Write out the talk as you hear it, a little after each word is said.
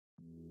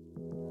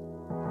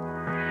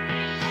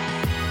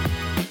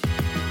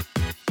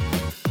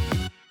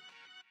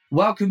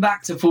Welcome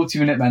back to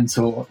 40-Minute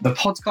Mentor, the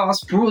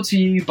podcast brought to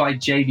you by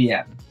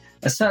JVM,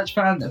 a search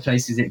firm that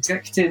places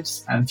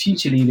executives and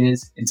future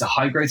leaders into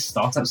high-growth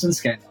startups and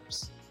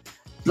scale-ups.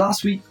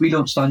 Last week, we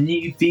launched our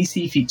new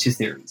VC feature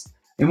series,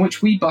 in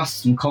which we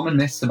bust some common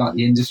myths about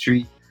the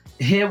industry,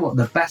 hear what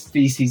the best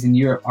VCs in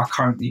Europe are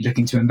currently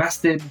looking to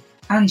invest in,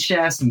 and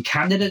share some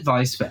candid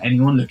advice for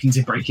anyone looking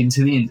to break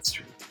into the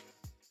industry.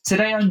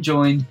 Today, I'm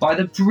joined by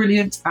the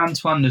brilliant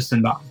Antoine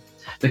Nussenbaum,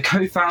 the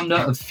co-founder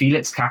of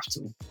Felix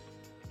Capital.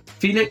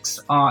 Felix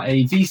are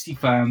a VC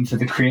firm for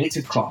the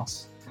creative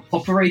class,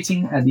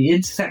 operating at the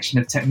intersection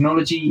of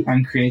technology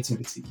and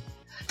creativity.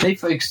 They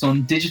focus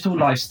on digital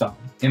lifestyle,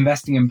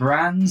 investing in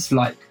brands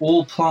like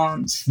All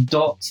Plants,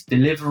 Dot,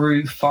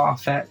 Deliveroo,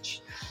 Farfetch,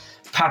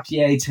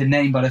 Papier, to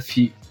name but a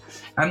few,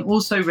 and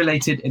also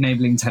related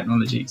enabling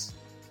technologies.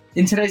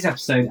 In today's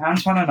episode,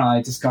 Antoine and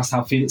I discuss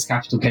how Felix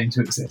Capital came to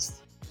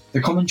exist,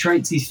 the common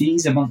traits he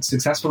sees amongst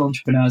successful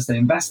entrepreneurs they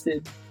invest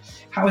in,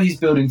 how he's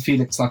building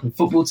Felix like a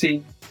football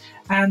team,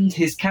 and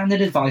his candid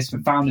advice for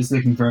founders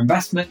looking for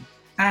investment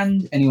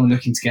and anyone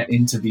looking to get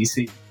into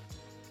VC.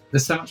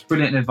 There's so much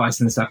brilliant advice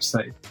in this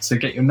episode, so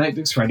get your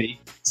notebooks ready,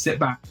 sit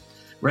back,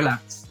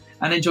 relax,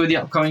 and enjoy the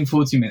upcoming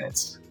 40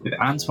 minutes with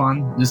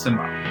Antoine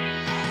Nussenbaum.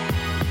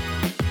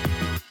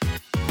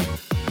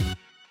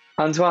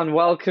 Antoine,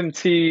 welcome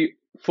to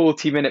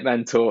 40-Minute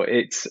Mentor.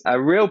 It's a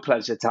real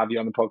pleasure to have you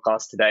on the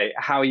podcast today.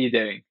 How are you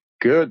doing?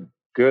 Good.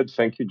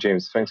 Thank you,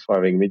 James. Thanks for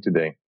having me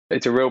today.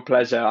 It's a real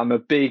pleasure. I'm a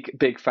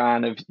big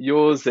fan of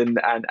yours and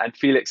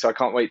Felix, so I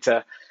can't wait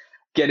to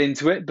get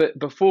into it. But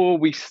before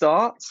we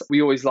start,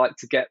 we always like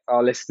to get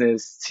our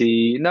listeners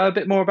to know a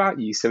bit more about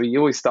you. So we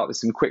always start with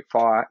some quick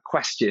fire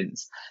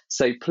questions.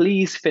 So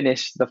please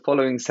finish the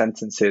following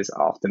sentences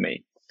after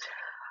me.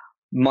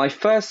 My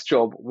first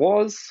job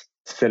was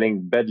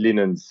selling bed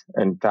linens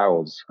and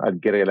towels at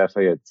Galeries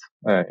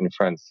Lafayette in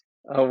France.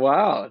 Oh,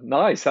 wow.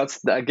 Nice.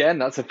 That's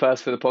a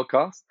first for the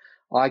podcast.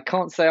 I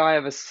can't say I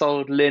ever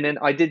sold linen.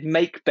 I did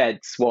make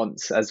beds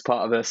once as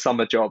part of a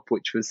summer job,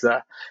 which was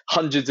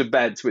hundreds of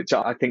beds, which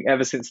I think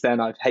ever since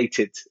then I've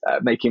hated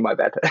making my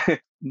bed.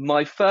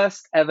 My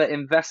first ever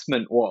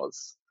investment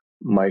was?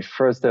 My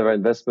first ever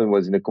investment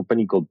was in a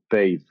company called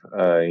Pave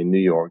in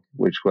New York,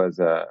 which was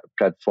a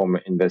platform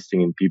investing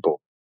in people.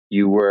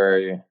 You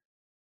were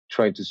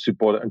trying to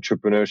support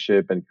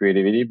entrepreneurship and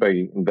creativity by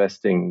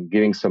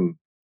giving some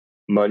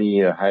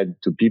money ahead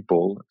to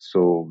people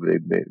so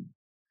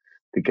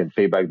they can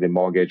pay back their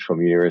mortgage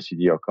from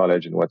university or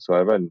college and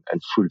whatsoever and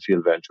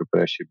fulfill the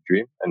entrepreneurship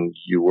dream. And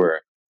you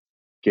were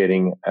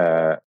getting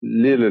a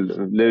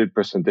little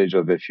percentage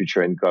of their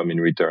future income in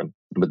return.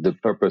 But the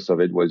purpose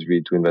of it was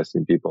really to invest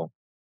in people.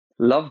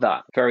 Love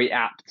that. Very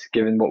apt,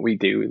 given what we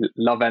do. We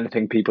love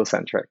anything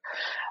people-centric.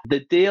 The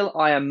deal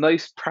I am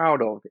most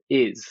proud of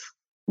is?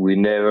 We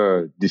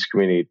never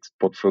discriminate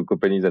portfolio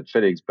companies at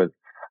Felix, but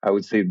I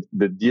would say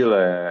the deal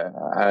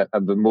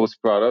I'm the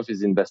most proud of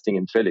is investing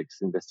in Felix,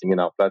 investing in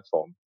our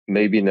platform.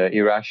 Maybe in an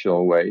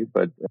irrational way,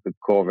 but at the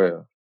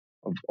core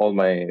of all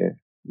my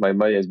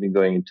money has been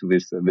going into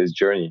this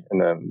journey,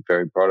 and I'm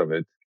very proud of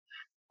it.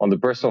 On the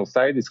personal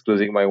side, it's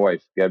closing my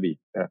wife, Gabby.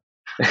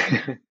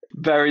 Yeah.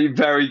 Very,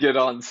 very good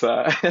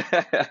answer.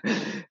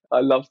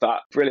 I love that.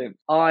 Brilliant.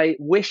 I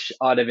wish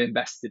I'd have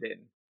invested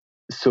in.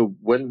 So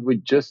when we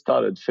just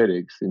started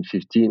Felix in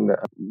 2015,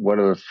 one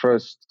of the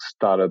first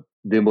startup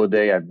demo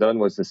day I've done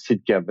was a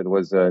seed camp. It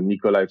was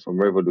Nikolai from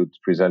Revolut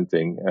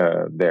presenting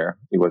there.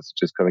 He was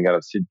just coming out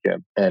of seed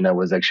camp. And I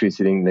was actually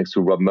sitting next to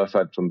Rob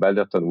Moffat from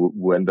Balderton,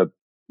 who ended up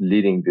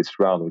leading this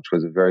round, which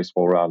was a very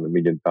small round, £1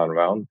 million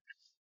round.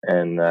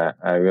 And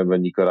I remember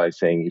Nikolai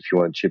saying, if you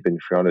want to chip in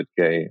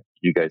 300K,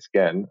 you guys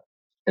can.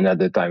 And at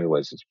the time, it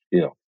was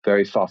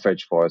very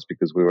far-fetched for us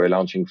because we were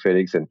launching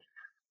Felix and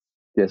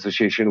the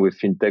association with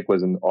fintech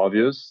wasn't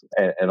obvious,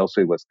 and also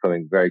it was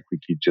coming very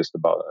quickly just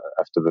about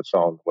after the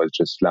fund was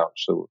just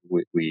launched. So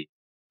we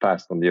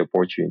passed on the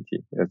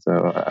opportunity.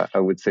 I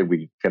would say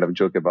we kind of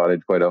joke about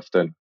it quite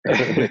often. I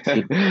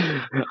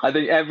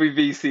think every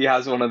VC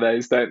has one of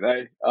those, don't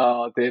they?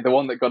 Oh, the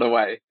one that got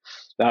away.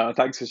 No,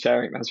 thanks for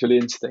sharing. That's really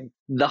interesting.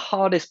 The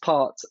hardest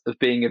part of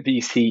being a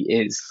VC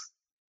is?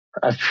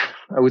 I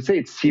would say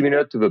it's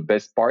similar to the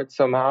best part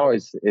somehow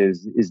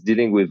is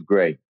dealing with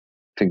gray.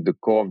 I think the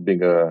core of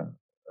being a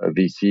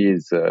VC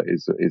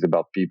is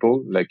about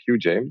people like you,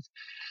 James,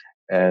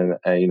 and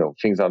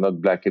things are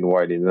not black and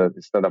white.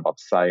 It's not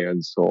about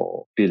science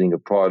or building a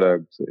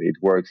product. It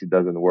works, it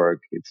doesn't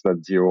work. It's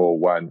not 0 or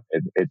 1.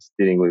 It's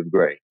dealing with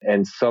gray,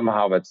 and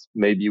somehow that's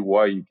maybe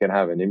why you can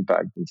have an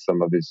impact in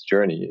some of this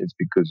journey. It's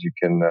because you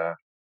can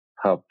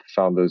help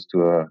founders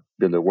to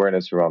build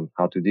awareness around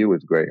how to deal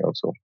with gray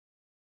also,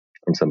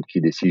 and some key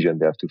decisions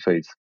they have to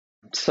face.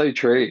 So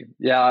true.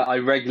 Yeah, I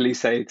regularly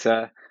say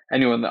to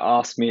anyone that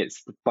asks me,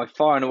 it's by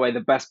far and away the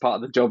best part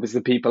of the job is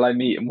the people I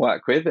meet and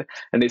work with.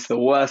 And it's the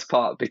worst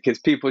part because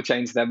people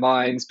change their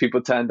minds,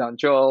 people turn down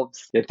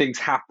jobs, things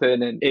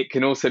happen, and it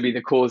can also be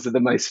the cause of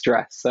the most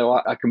stress. So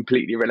I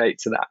completely relate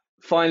to that.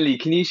 Finally,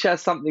 can you share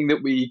something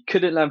that we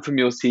couldn't learn from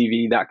your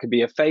CV that could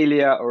be a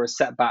failure or a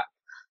setback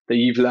that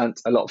you've learnt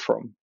a lot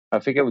from? I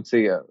think I would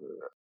say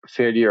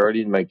fairly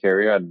early in my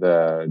career at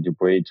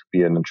Dupree to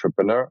be an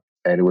entrepreneur.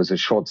 And it was a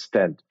short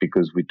stint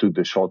because we took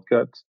the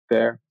shortcut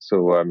there.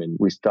 So,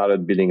 we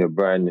started building a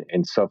brand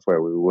in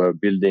software. We were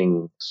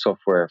building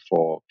software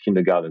for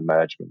kindergarten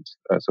management.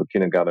 So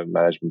kindergarten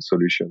management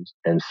solutions.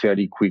 And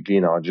fairly quickly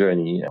in our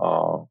journey,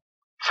 our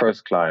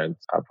first client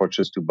approached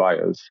us to buy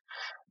us.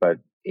 But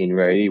in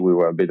reality, we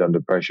were a bit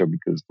under pressure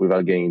because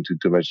without getting into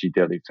too much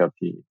detail,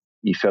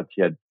 he felt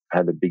he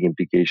had a big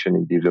implication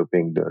in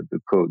developing the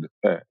code,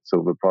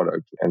 so the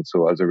product. And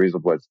so as a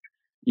result was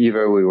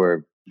either we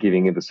were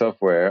giving it the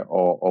software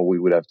or we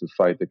would have to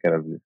fight a kind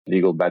of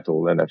legal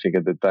battle. And I think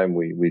at the time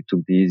we took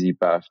the easy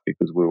path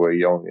because we were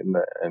young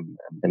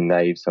and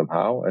naive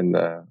somehow. And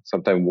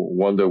sometimes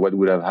wonder what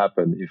would have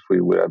happened if we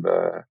would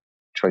have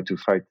tried to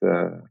fight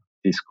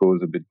this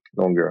cause a bit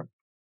longer.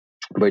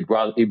 But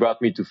it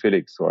brought me to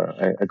Felix, so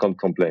I can't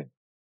complain.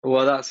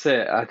 Well, that's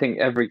it. I think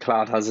every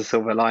cloud has a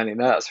silver lining.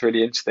 That's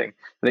really interesting.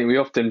 I think we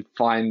often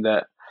find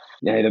that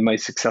the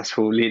most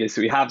successful leaders,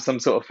 we have some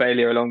sort of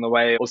failure along the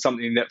way or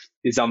something that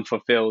is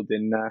unfulfilled.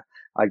 And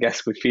I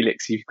guess with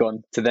Felix, you've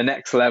gone to the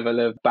next level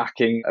of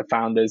backing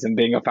founders and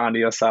being a founder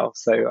yourself.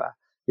 So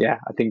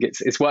I think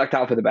it's worked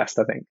out for the best,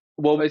 I think.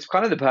 Well, it's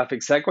kind of the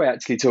perfect segue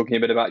actually talking a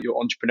bit about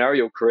your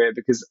entrepreneurial career,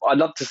 because I'd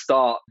love to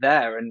start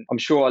there. And I'm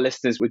sure our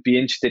listeners would be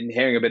interested in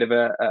hearing a bit of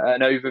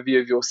an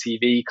overview of your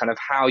CV, kind of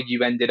how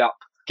you ended up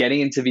getting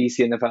into VC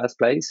in the first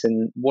place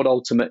and what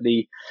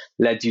ultimately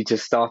led you to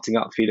starting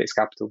up Felix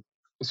Capital.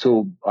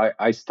 So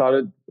I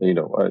started,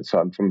 so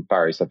I'm from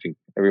Paris. I think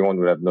everyone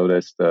would have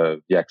noticed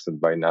the accent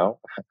by now,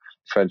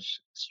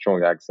 French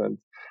strong accent.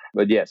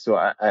 But so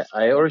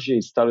I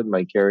originally started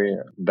my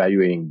career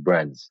valuing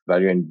brands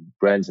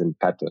and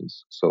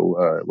patents.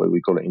 So what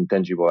we call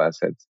intangible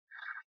assets.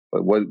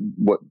 But what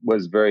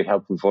was very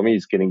helpful for me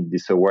is getting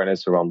this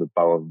awareness around the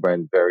power of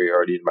brand very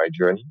early in my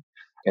journey.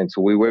 And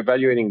so we were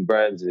evaluating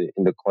brands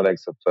in the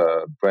context of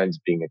brands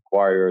being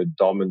acquired,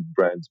 dormant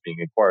brands being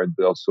acquired,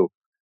 but also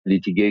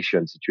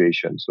litigation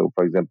situations. So,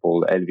 for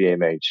example,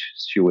 LVMH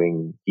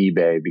suing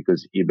eBay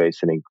because eBay is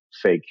selling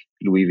fake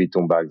Louis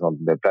Vuitton bags on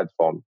their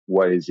platform.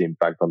 What is the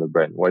impact on the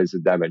brand? What is the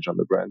damage on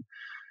the brand?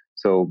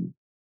 So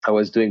I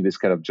was doing this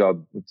kind of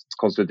job,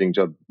 consulting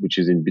job, which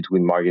is in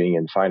between marketing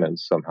and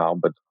finance somehow,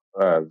 but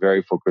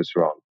very focused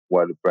around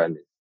what a brand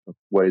is.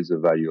 What is the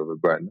value of a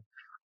brand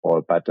or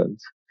a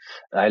patent?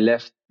 I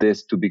left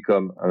this to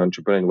become an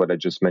entrepreneur in what I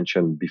just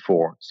mentioned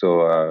before.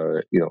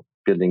 So,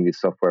 building this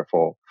software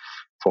for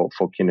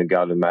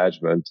kindergarten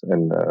management.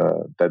 And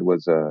that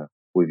was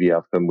with the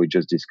outcome we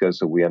just discussed.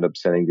 So we end up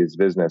selling these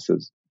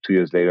businesses 2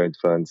 years later in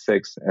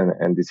 2006.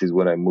 And this is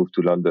when I moved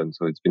to London.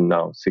 So it's been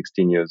now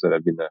 16 years that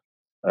I've been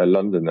a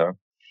Londoner.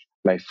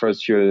 My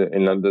first year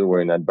in London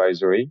were in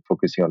advisory,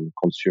 focusing on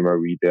consumer,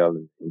 retail,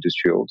 and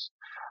industrials.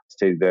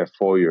 Stayed there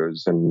 4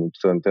 years, and in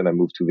 2010 I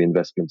moved to the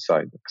investment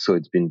side. So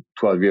it's been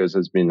 12 years.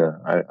 I've been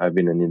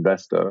an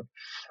investor.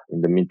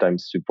 In the meantime,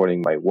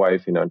 supporting my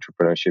wife in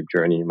entrepreneurship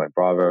journey, my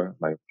brother,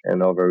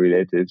 and other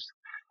relatives,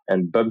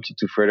 and bumped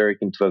into Frederick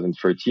in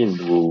 2013,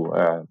 who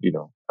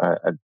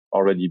had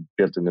already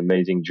built an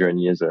amazing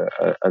journey as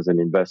an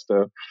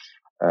investor.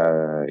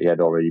 He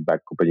had already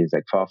backed companies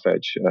like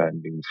Farfetch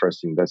and being the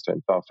first investor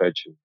in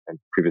Farfetch, and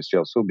previously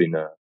also been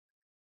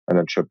an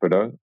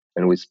entrepreneur.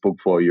 And we spoke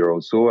for a year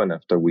or so, and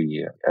after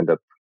we ended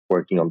up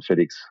working on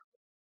Felix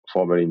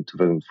formally in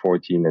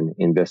 2014 and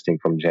investing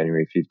from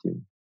January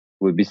 15.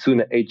 We'll be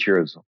soon 8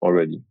 years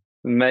already.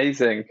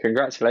 Amazing.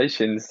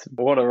 Congratulations.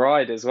 What a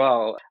ride as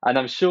well. And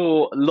I'm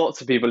sure lots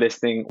of people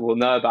listening will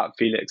know about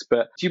Felix,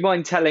 but do you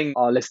mind telling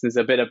our listeners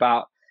a bit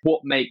about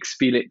what makes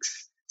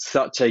Felix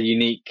such a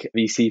unique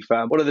VC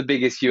firm? What are the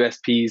biggest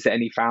USPs that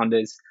any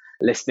founders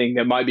listening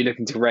that might be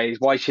looking to raise?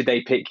 Why should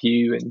they pick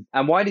you?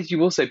 And why did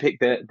you also pick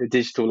the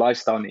digital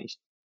lifestyle niche?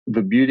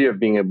 The beauty of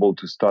being able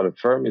to start a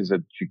firm is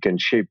that you can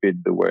shape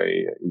it the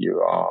way you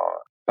are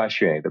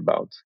passionate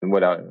about and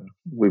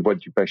with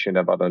what you're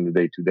passionate about on the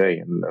day to day.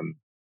 And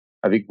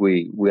I think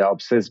we are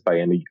obsessed by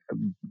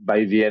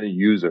the end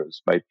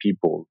users, by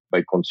people,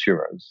 by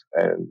consumers.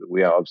 And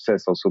we are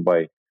obsessed also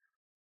by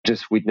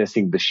just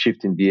witnessing the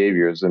shift in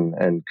behaviors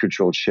and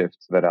cultural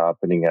shifts that are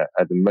happening at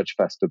a much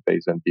faster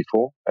pace than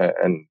before.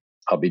 And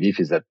our belief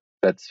is that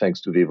that's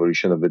thanks to the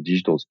evolution of the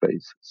digital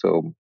space.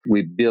 So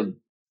we built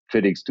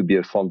Felix to be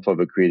a fund for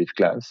the creative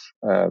class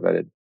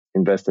that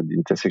invests at the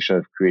intersection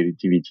of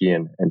creativity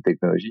and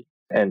technology.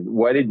 And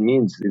what it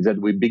means is that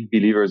we're big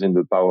believers in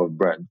the power of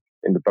brand,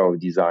 in the power of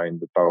design,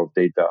 the power of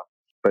data.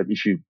 But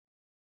if you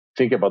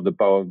think about the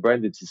power of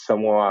brand, this is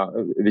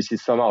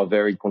somehow a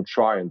very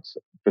contrarian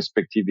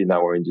perspective in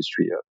our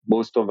industry.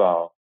 Most of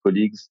our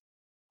colleagues,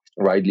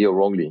 rightly or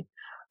wrongly,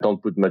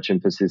 don't put much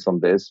emphasis on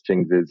this.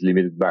 Think there's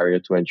limited barrier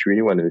to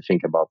entry when they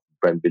think about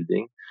brand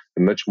building.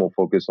 They're much more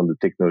focused on the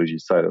technology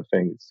side of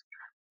things.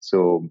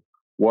 So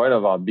one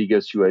of our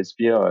biggest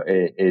USP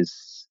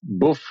is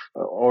both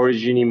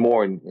originally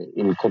more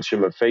in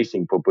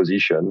consumer-facing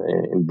proposition,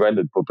 in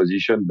branded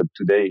proposition, but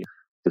today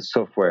the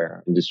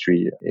software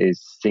industry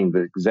is seeing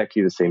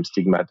exactly the same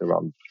stigma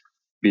around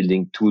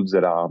building tools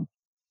that are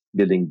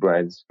building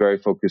brands, very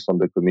focused on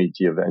the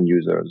community of end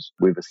users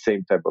with the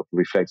same type of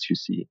reflex you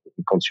see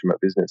in consumer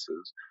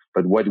businesses.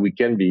 But what we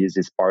can be is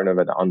this partner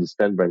that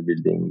understand brand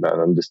building, that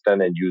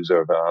understand end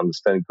user, that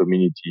understand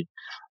community,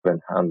 that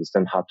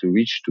understand how to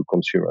reach to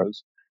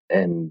consumers.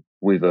 And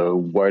with a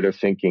wider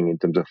thinking in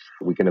terms of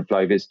we can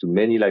apply this to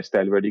many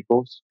lifestyle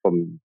verticals,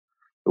 from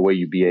the way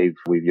you behave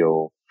with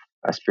your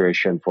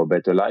aspiration for a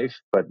better life,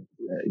 but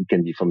it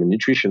can be from a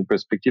nutrition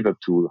perspective up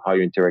to how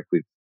you interact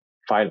with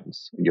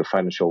finance, your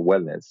financial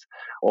wellness.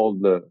 All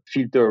the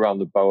filter around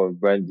the power of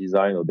brand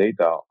design or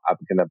data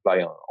can apply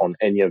on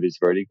any of these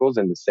verticals,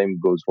 and the same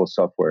goes for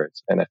software.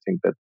 And I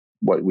think that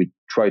what we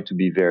try to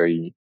be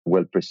very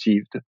well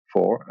perceived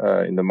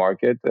for in the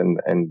market, and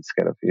it's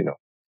kind of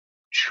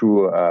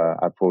true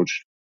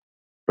approach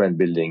brand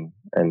building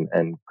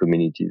and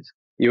communities.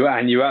 You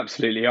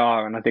absolutely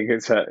are, and I think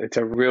it's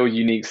a real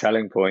unique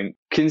selling point.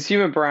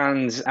 Consumer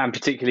brands and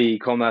particularly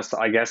e-commerce,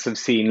 I guess, have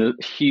seen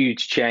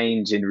huge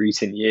change in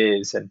recent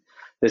years, and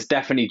there's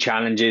definitely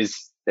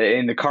challenges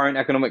in the current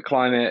economic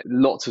climate.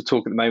 Lots of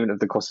talk at the moment of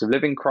the cost of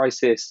living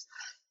crisis,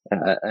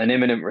 an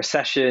imminent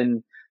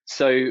recession.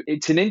 So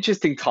it's an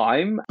interesting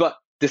time, but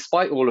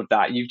despite all of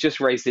that, you've just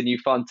raised a new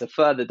fund to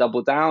further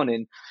double down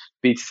in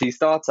B2C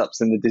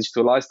startups and the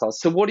digital lifestyle.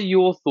 So what are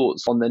your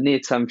thoughts on the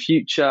near-term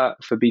future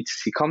for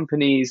B2C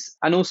companies?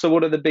 And also,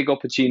 what are the big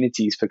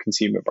opportunities for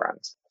consumer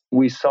brands?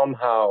 We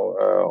somehow,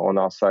 on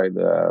our side,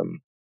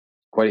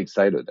 quite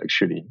excited,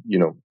 actually.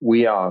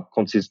 We are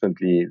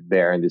consistently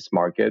there in this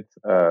market.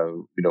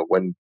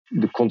 When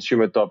the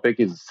consumer topic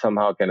is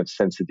somehow kind of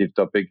sensitive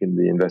topic in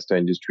the investor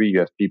industry, you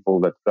have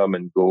people that come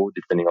and go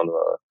depending on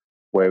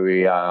where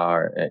we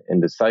are in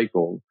the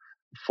cycle.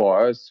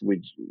 For us, we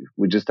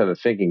just have a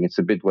thinking. It's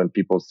a bit when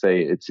people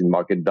say it's in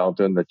market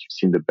downturn that you've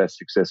seen the best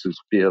successes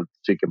built.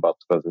 Think about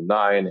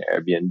 2009,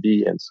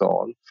 Airbnb, and so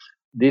on.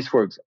 This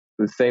works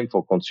the same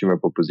for consumer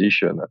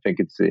proposition. I think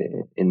it's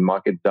in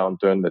market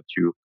downturn that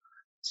you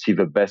see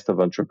the best of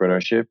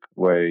entrepreneurship,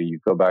 where you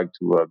go back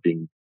to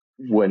being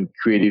when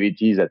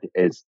creativity is at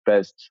its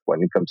best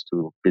when it comes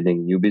to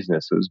building new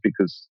businesses,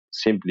 because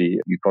simply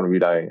you can't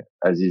rely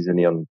as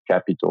easily on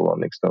capital,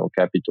 on external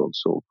capital.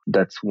 So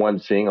that's one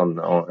thing.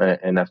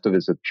 And after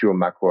there's a pure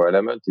macro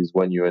element is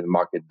when you're in a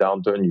market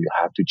downturn, you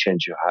have to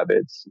change your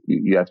habits.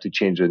 You have to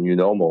change a new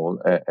normal,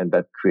 and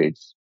that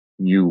creates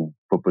new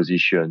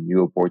proposition,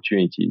 new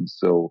opportunities.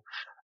 So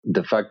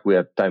the fact we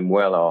have timed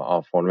well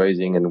our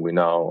fundraising and we're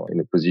now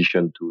in a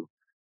position to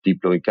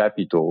deploy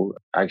capital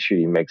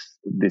actually makes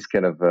this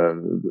kind of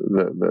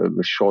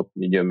the short,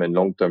 medium, and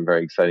long term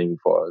very exciting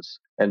for us.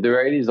 And the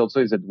reality is also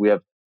is that we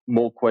have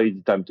more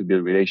quality time to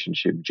build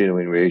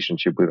genuine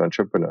relationship with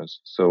entrepreneurs.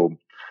 So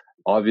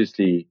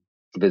obviously,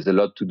 there's a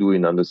lot to do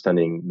in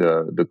understanding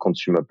the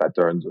consumer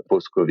patterns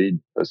post-COVID,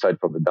 aside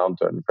from the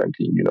downturn.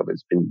 Frankly,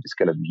 there's been this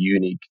kind of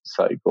unique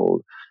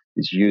cycle,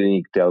 this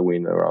unique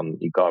tailwind around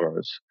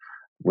e-commerce,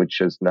 which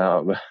is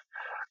now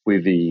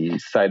with the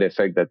side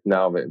effect that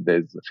now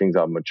things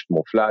are much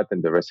more flat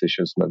and the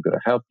recession is not going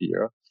to help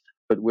here.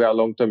 But we are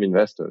long-term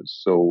investors.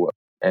 So,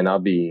 and our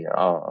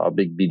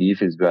big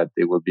belief is that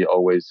there will be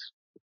always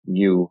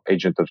new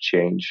agent of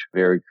change,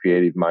 very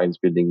creative minds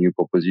building new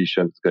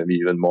propositions. It's going to be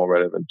even more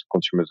relevant to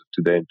consumers of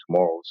today and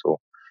tomorrow. So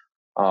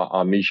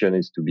our mission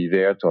is to be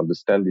there to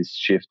understand this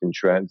shift in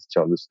trends,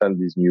 to understand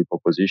this new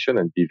proposition,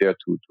 and be there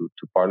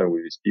to partner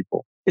with these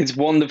people. It's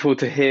wonderful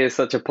to hear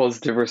such a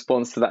positive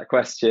response to that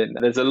question.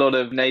 There's a lot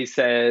of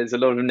naysayers, a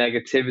lot of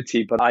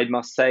negativity, but I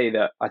must say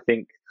that I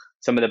think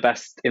some of the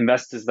best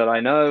investors that I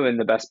know and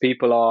the best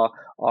people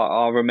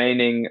are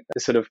remaining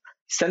sort of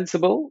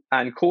sensible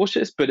and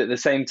cautious, but at the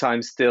same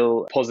time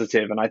still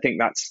positive. And I think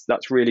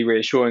that's really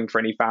reassuring for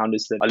any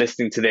founders that are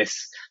listening to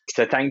this.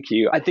 So thank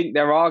you. I think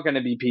there are going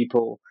to be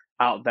people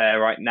out there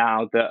right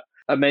now that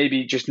are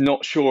maybe just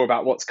not sure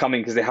about what's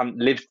coming because they haven't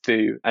lived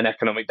through an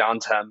economic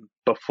downturn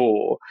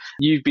before.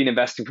 You've been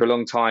investing for a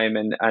long time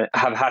and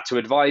have had to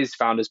advise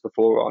founders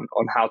before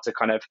on how to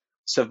kind of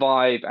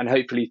survive and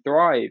hopefully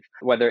thrive,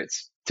 whether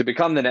it's to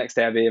become the next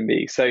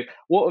Airbnb. So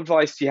what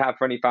advice do you have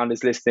for any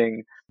founders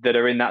listening that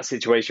are in that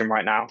situation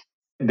right now?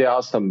 There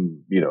are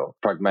some,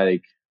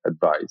 pragmatic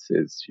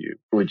advices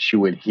which you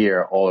would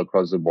hear all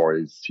across the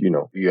board is,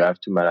 you have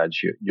to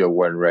manage your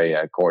one ray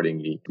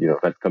accordingly.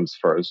 That comes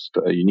first.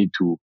 You need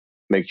to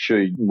make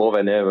sure more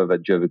than ever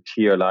that you have a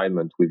clear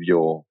alignment with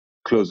your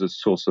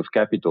closest source of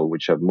capital,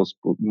 which are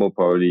more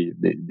probably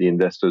the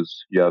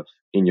investors you have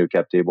in your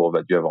cap table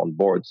that you have on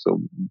board.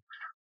 So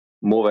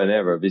more than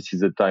ever, this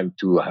is the time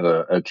to have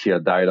a clear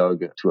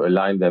dialogue, to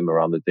align them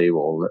around the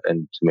table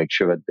and to make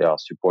sure that they are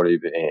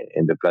supportive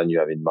in the plan you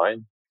have in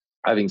mind.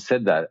 Having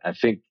said that, I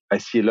think I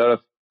see a lot of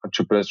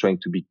entrepreneurs trying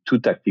to be too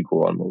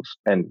tactical almost,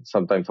 and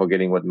sometimes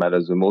forgetting what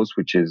matters the most,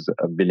 which is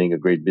building a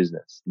great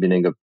business,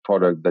 building a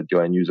product that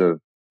your end user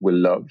will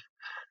love.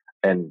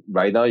 And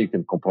right now you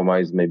can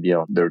compromise maybe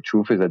on the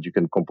truth is that you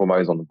can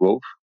compromise on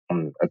growth,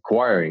 on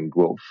acquiring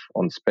growth,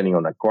 on spending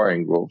on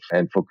acquiring growth,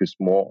 and focus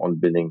more on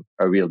building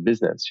a real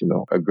business,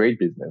 a great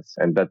business.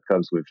 And that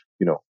comes with,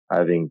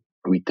 having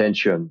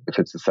retention, if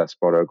it's a SaaS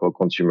product or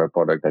consumer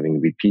product, having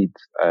repeat,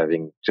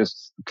 having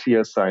just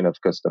clear sign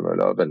of customer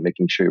love and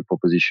making sure your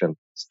proposition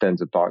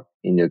stands apart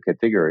in your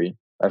category.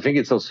 I think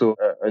it's also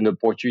an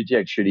opportunity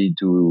actually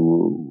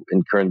to,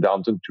 in current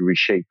downturn, to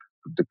reshape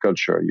the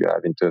culture you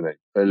have internally.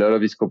 A lot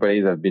of these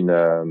companies have been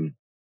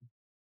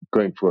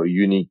going through a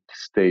unique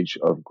stage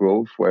of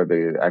growth where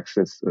the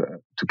access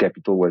to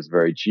capital was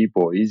very cheap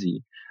or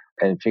easy.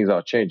 And things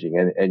are changing.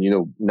 And,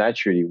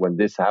 naturally, when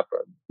this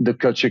happens, the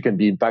culture can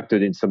be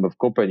impacted in some of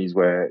companies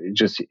where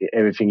just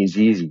everything is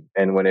easy.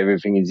 And when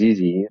everything is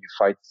easy, you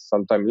fight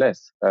sometimes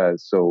less.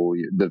 So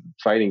the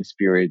fighting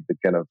spirit, the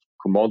kind of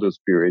commando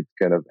spirit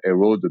kind of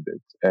erode a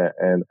bit.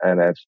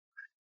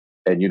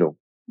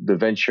 The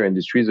venture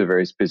industry is a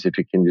very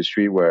specific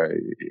industry where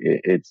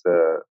it's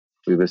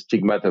with a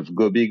stigma of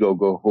go big or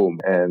go home.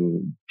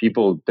 And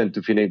people tend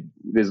to feel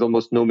there's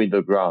almost no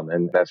middle ground.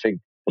 And I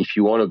think if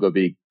you want to go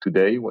big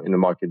today in a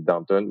market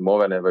downturn,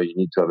 more than ever, you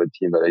need to have a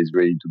team that is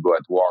ready to go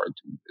at war,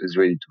 is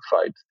ready to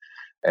fight.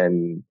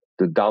 And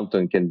the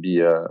downturn can be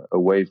a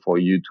way for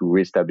you to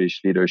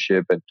reestablish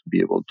leadership and to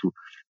be able to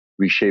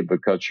reshape the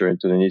culture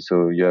internally.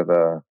 So you have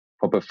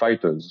proper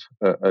fighters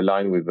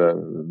aligned with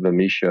the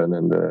mission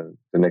and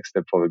the next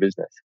step for the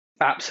business.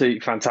 Absolutely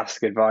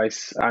fantastic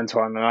advice,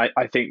 Antoine. And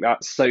I think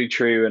that's so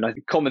true. And a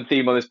common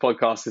theme on this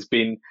podcast has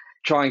been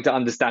trying to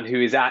understand who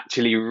is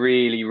actually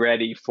really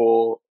ready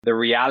for the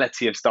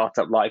reality of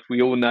startup life. We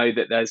all know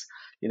that there's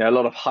a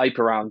lot of hype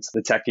around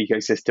the tech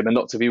ecosystem and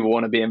lots of people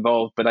want to be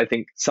involved, but I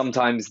think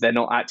sometimes they're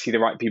not actually the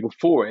right people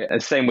for it.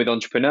 And same with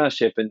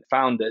entrepreneurship and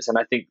founders. And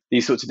I think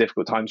these sorts of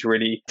difficult times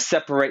really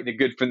separate the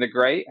good from the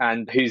great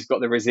and who's got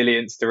the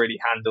resilience to really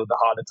handle the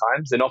harder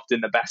times. And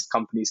often the best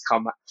companies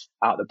come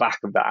out the back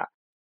of that.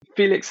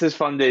 Felix has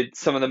funded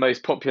some of the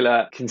most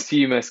popular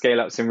consumer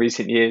scale-ups in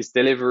recent years: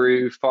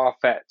 Deliveroo,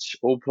 Farfetch,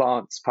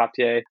 Allplants,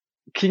 Papier.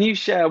 Can you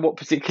share what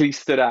particularly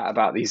stood out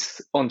about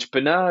these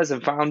entrepreneurs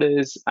and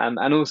founders and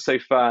also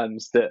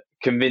firms that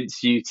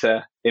convinced you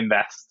to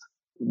invest?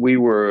 We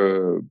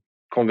were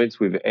convinced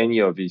with any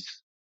of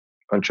these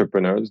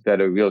entrepreneurs that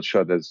a real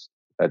shot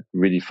at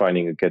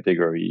redefining a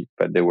category,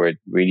 but they were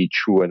really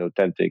true and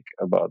authentic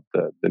about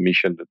the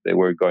mission that they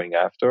were going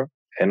after.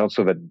 And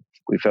also that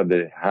we felt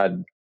they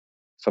had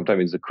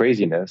sometimes the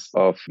craziness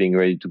of being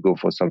ready to go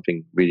for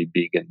something really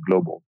big and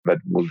global that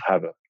will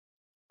have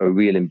a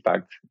real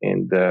impact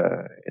in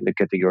the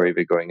category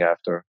they're going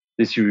after.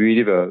 This is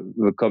really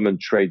the common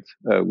trait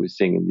we're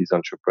seeing in these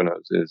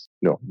entrepreneurs is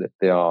that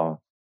they are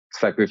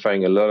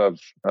sacrificing a lot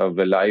of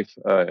their life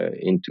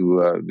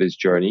into this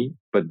journey,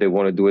 but they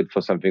want to do it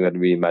for something that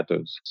really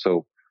matters.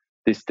 So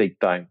this takes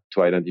time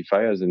to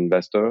identify as an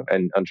investor,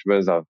 and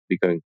entrepreneurs are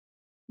becoming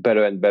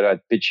better and better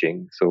at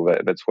pitching. So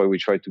that's why we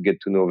try to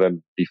get to know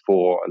them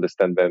before,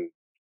 understand them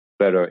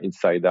better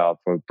inside out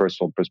from a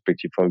personal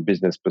perspective, from a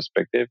business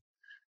perspective,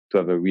 to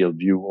have a real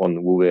view on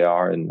who they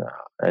are and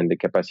the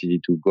capacity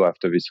to go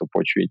after this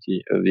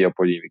opportunity, the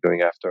opportunity we're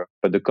going after.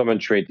 But the common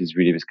trait is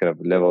really this kind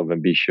of level of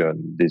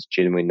ambition, this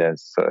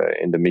genuineness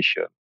in the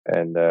mission.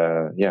 And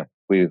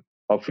we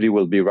hopefully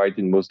will be right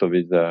in most of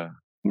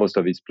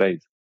his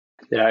plays.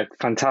 Yeah,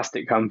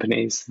 fantastic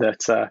companies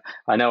that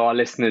I know our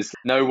listeners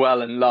know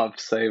well and love.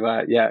 So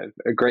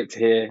great to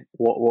hear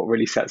what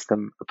really sets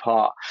them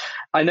apart.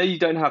 I know you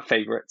don't have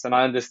favorites, and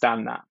I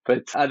understand that,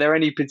 but are there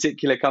any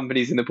particular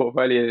companies in the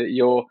portfolio that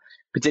you're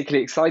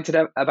particularly excited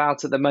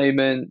about at the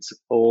moment,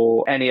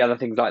 or any other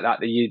things like that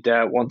you'd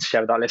want to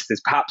share with our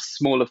listeners, perhaps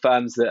smaller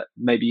firms that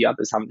maybe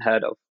others haven't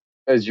heard of?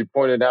 As you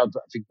pointed out, I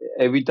think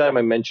every time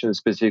I mention a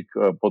specific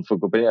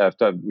portfolio company, I have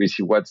to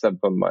receive WhatsApp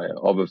from my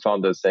other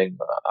founders saying,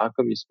 how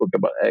come you spoke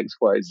about X,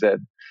 Y, Z?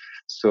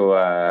 So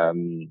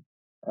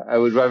I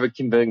would rather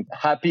keep them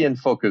happy and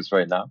focused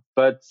right now.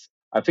 But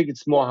I think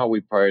it's more how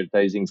we're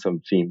prioritizing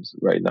some themes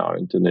right now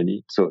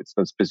internally. So it's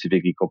not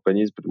specifically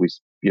companies, but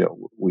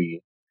we're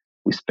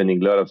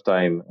spending a lot of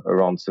time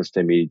around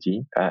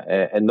sustainability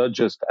and not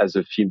just as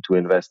a theme to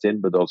invest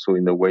in, but also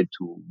in a way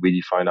to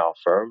redefine our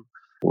firm.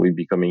 We're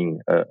becoming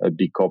a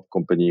big corp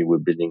company. We're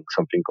building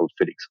something called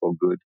Felix for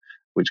Good,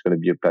 which is going to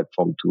be a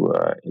platform to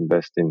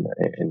invest in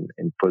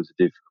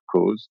positive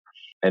cause.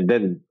 And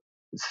then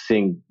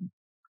seeing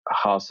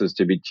how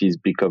sustainability is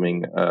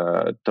becoming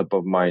top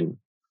of mind,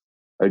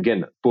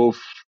 again, both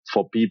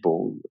for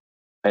people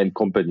and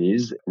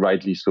companies,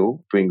 rightly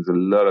so, brings a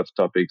lot of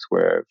topics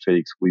where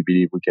Felix, we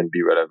believe we can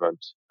be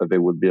relevant.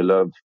 There will be a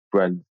lot of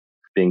brands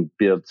being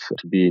built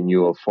to be a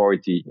new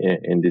authority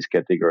in this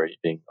category,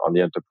 being on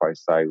the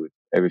enterprise side with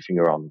everything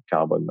around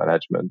carbon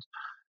management,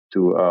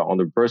 to on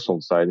the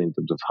personal side in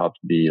terms of how to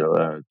be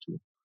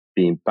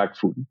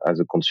impactful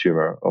as a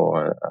consumer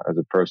or as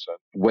a person.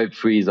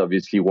 Web3 is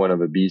obviously one of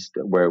the beasts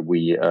where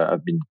we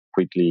have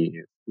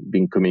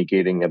been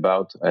communicating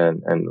about,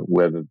 and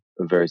we have a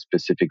very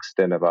specific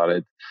stand about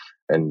it.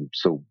 And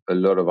so a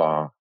lot of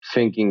our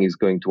thinking is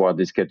going toward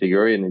this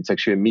category, and it's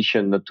actually a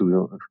mission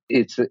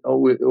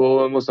we're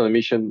almost on a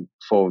mission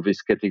for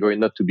this category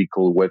not to be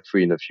called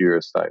Web3 in a few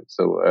years' time.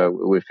 So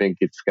we think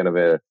it's kind of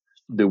a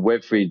the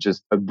Web3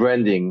 just a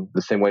branding,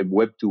 the same way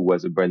Web2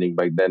 was a branding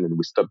back then, and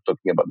we stopped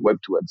talking about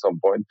Web2 at some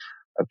point.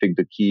 I think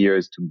the key here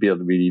is to build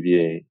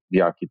really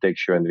the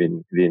architecture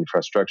and the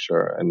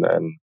infrastructure. And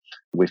then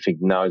we think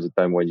now is the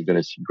time when you're going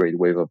to see great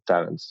wave of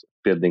talents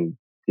building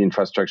the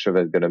infrastructure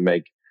that's going to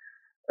make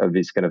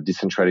this kind of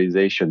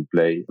decentralization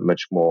play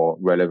much more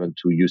relevant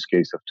to use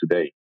case of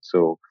today.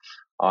 So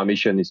our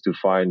mission is to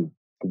find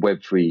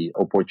Web3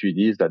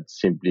 opportunities that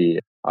simply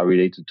are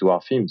related to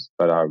our themes,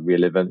 but are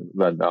relevant,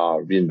 that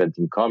are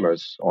reinventing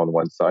commerce on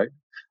one side,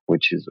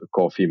 which is a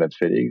core theme at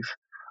Felix,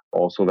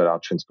 also that are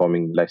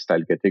transforming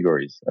lifestyle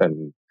categories.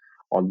 And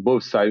on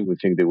both sides, we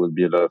think there will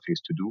be a lot of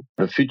things to do.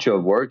 The future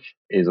of work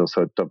is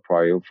also a top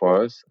priority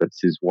for us. That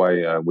is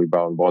why we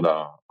brought on board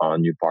our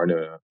new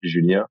partner,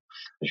 Julien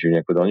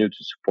Codogno, to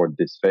support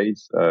this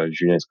phase.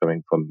 Julien is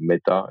coming from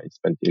Meta. He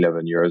spent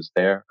 11 years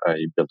there.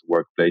 He built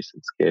Workplace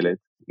and scaled it.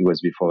 He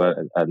was before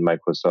that at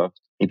Microsoft.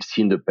 He's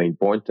seen the pain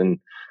point. And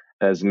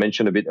as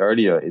mentioned a bit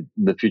earlier,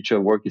 the future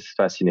of work is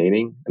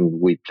fascinating. And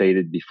we played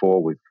it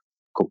before with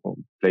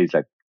plays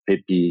like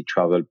Pepe,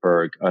 Travel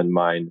Perk,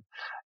 Unmind,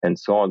 and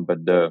so on. But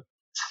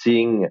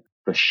seeing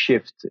the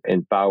shift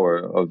in power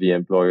of the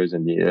employers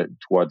and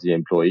towards the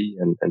employee,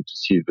 and to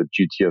see the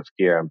duty of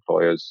care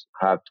employers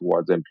have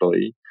towards the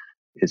employee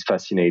is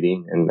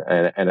fascinating.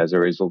 And as a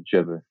result, you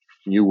have a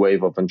new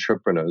wave of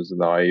entrepreneurs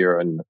now here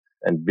and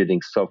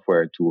building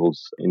software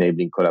tools,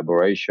 enabling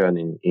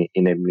collaboration,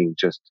 enabling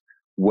just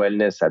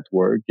wellness at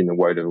work in a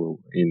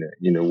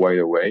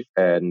wider way,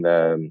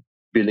 and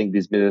building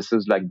these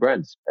businesses like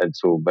brands. And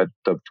so that's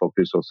top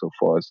focus also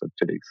for us at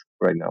Felix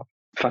right now.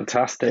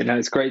 Fantastic. No,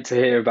 it's great to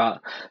hear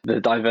about the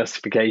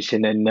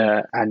diversification and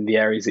the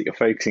areas that you're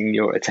focusing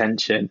your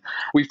attention.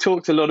 We've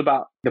talked a lot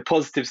about the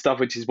positive stuff,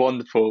 which is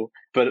wonderful,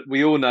 but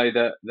we all know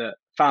that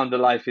founder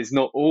life is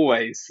not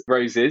always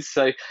roses.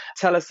 So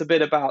tell us a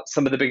bit about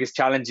some of the biggest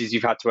challenges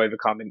you've had to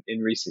overcome in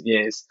recent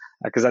years,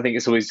 because I think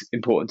it's always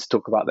important to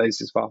talk about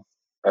those as well.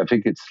 I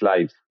think it's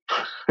life.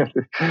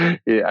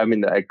 Yeah, I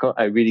mean,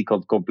 I really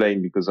can't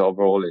complain because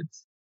overall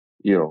it's,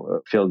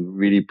 feel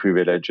really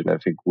privileged, and I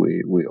think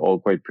we all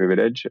quite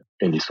privileged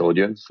in this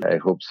audience. I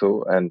hope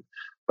so.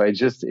 But it's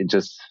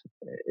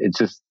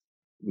just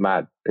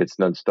mad. It's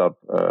nonstop.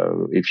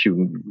 If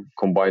you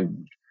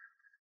combine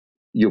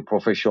your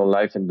professional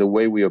life and the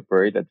way we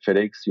operate at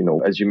Felix,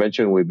 as you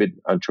mentioned, we're a bit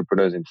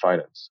entrepreneurs in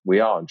finance. We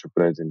are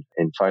entrepreneurs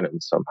in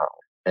finance somehow.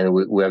 And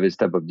we have this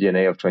type of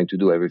DNA of trying to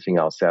do everything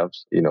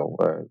ourselves,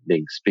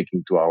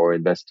 speaking to our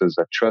investors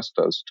that trust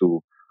us,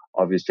 to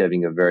obviously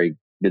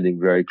building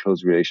very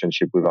close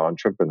relationship with our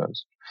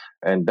entrepreneurs.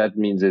 And that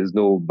means there's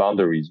no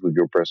boundaries with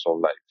your personal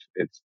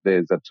life.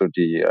 There's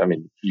absolutely,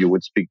 you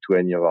would speak to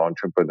any of our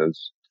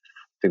entrepreneurs.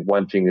 I think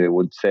one thing they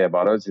would say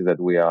about us is that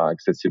we are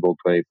accessible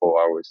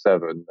 24 hours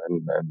 7,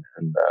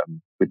 and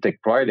we take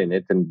pride in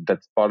it. And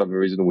that's part of the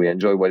reason we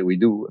enjoy what we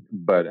do.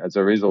 But as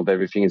a result,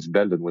 everything is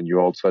blended when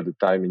you're also at the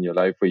time in your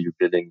life where you're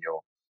building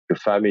your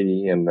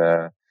family and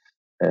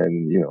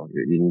you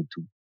need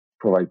to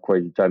provide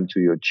quality time to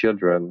your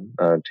children,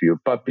 to your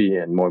puppy,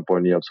 and more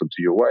importantly also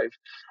to your wife.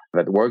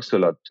 That works a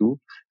lot too.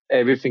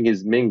 Everything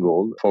is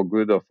mingled, for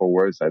good or for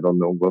worse, I don't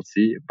know, we'll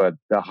see. But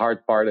the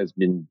hard part has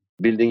been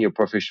building your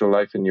professional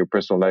life and your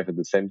personal life at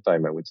the same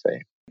time, I would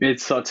say.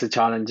 It's such a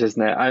challenge,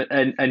 isn't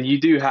it? And you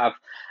do have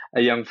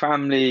a young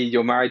family,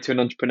 you're married to an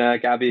entrepreneur,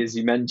 Gabby, as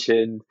you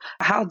mentioned.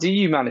 How do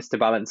you manage to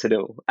balance it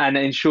all and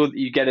ensure that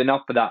you get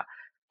enough of that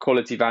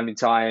quality family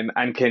time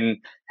and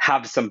can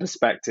have some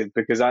perspective?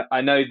 Because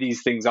I know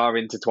these things are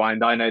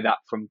intertwined. I know that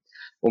from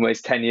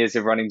almost 10 years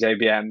of running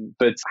JBM,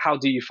 but how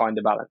do you find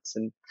a balance?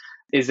 And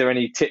is there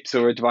any tips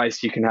or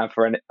advice you can have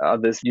for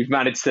others you've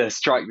managed to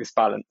strike this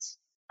balance?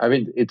 I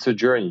mean, it's a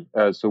journey.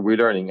 So we're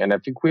learning. And I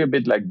think we're a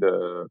bit like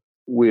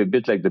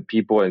the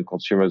people and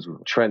consumers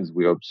trends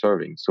we're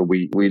observing. So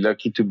we're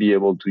lucky to be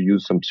able to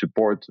use some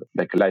support,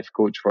 like a life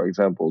coach, for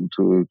example,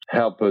 to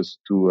help us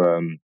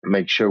to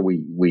make sure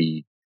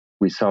we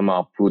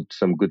somehow put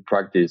some good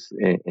practice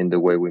in the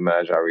way we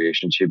manage our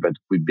relationship, but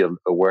we build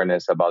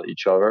awareness about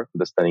each other,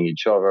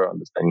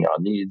 understanding our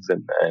needs,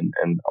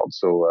 and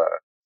also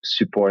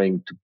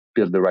supporting to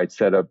build the right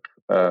setup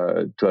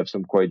to have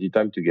some quality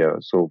time together.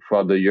 So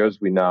throughout the years,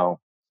 we now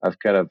have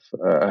kind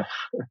of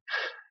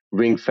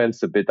ring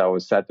fence a bit our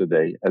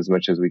Saturday as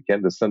much as we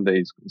can. The Sunday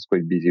is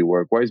quite busy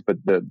work-wise, but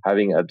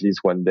having at least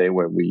one day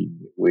where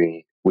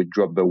we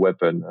drop the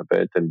weapon a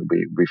bit and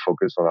we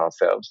focus on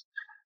ourselves.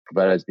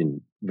 That has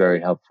been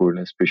very helpful,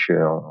 especially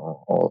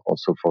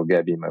also for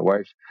Gabby, my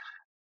wife.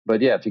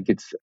 But yeah,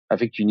 I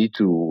think you need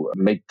to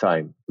make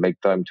time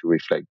to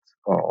reflect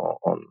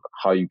on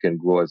how you can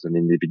grow as an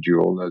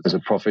individual, as a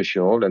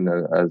professional, and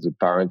as a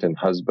parent and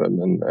husband.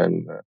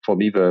 And for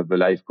me, the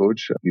life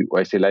coach,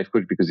 I say life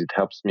coach because it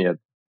helps me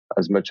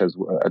as much as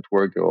at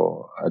work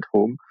or at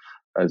home,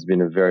 has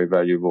been a very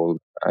valuable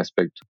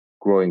aspect to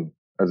growing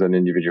as an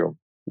individual.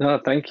 No,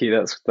 thank you.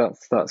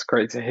 That's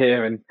great to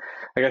hear. And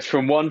I guess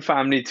from one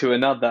family to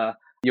another,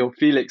 your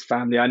Felix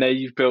family, I know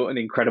you've built an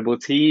incredible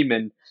team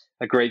and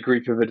a great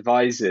group of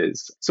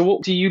advisors. So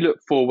what do you look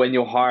for when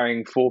you're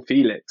hiring for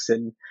Felix,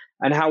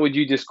 and how would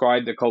you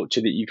describe the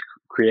culture that you've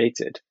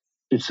created?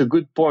 It's a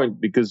good point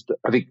because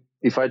I think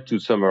if I had to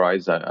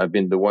summarize, I've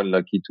been the one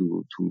lucky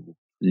to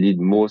lead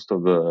most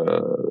of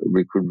the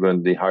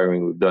recruitment, the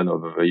hiring we've done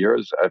over the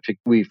years. I think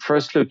we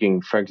first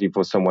looking, frankly,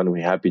 for someone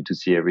we're happy to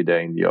see every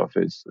day in the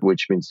office,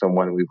 which means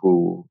someone with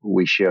who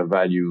we share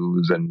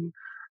values and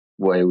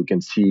where we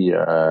can see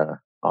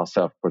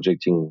ourselves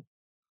projecting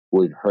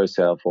with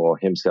herself or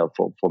himself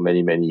for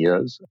many, many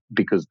years,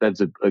 because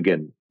that's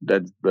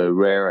the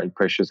rare and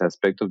precious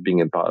aspect of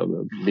being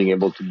being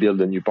able to build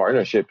a new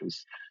partnership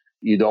is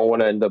you don't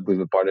want to end up with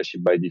a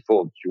partnership by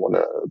default. You want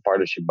a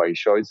partnership by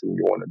choice, and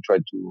you want to try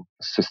to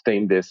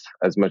sustain this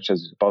as much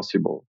as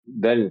possible.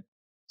 Then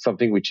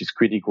something which is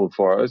critical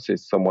for us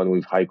is someone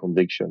with high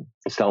conviction.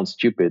 It sounds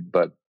stupid,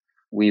 but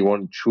we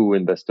want true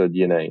investor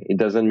DNA. It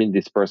doesn't mean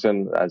this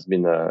person has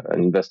been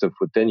an investor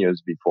for 10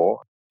 years before.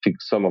 I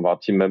think some of our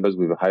team members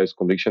with the highest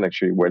conviction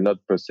actually were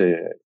not per se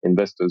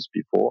investors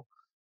before,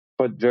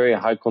 but very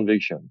high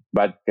conviction.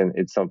 But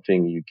it's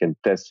something you can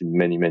test in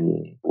many,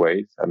 many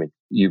ways. I mean,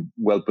 you're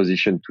well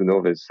positioned to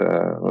know this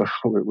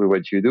with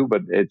what you do,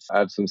 but I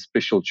have some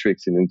special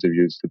tricks in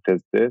interviews to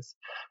test this.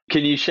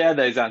 Can you share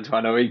those,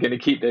 Antoine, or are you going to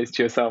keep those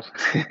to yourself?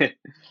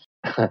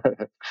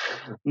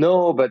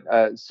 No, but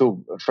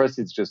so first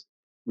it's just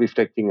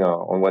reflecting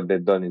on what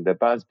they've done in the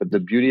past. But the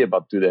beauty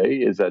about today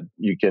is that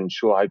you can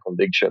show high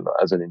conviction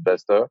as an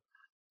investor.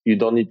 You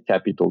don't need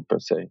capital per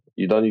se.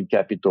 You don't need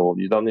capital.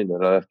 You don't need a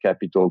lot of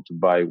capital to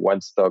buy one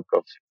stock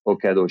of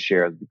Ocado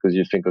shares because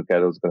you think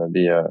Ocado is going to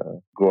be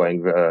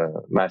growing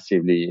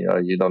massively.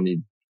 You don't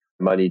need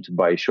money to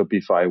buy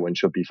Shopify when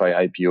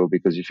Shopify IPO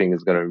because you think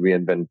it's going to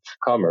reinvent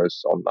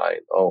commerce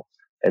online.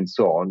 And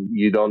so on.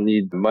 You don't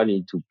need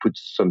money to put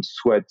some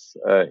sweat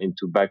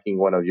into backing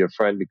one of your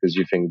friends because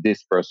you think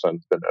this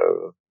person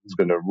is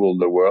gonna rule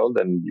the world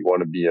and you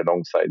want to be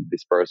alongside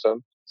this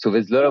person. So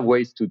there's a lot of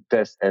ways to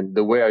test, and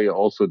the way I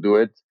also do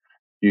it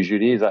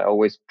usually is I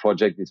always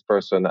project this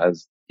person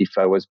as if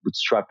I was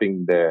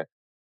bootstrapping the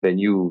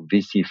new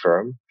VC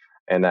firm,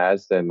 and I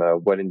ask them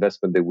what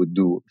investment they would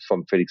do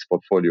from Felix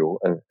portfolio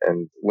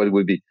and what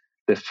would be.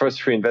 The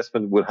first three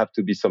investment will have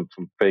to be some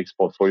from Felix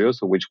portfolio.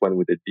 So which one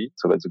would it be?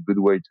 So that's a good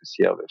way to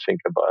see how they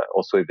think about it.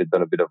 Also, if they've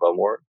done a bit of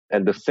homework.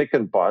 And the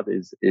second part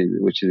is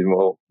which is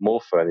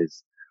more fun,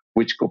 is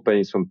which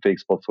companies from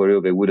Felix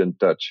portfolio they wouldn't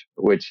touch,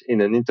 which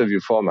in an interview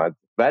format,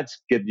 that's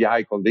get the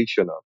high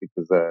conviction of,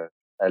 because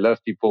a lot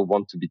of people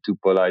want to be too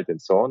polite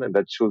and so on. And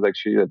that shows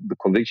actually that the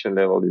conviction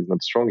level is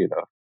not strong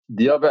enough.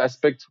 The other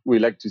aspect we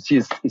like to see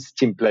is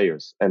team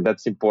players. And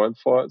that's important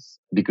for us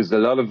because a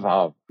lot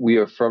of we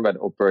are a firm that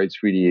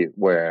operates really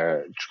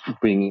where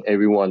bringing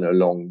everyone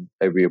along,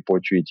 every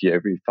opportunity,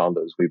 every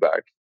founders we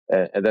back.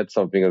 And that's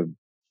something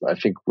I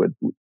think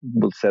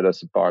will set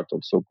us apart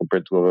also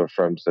compared to other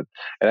firms and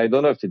I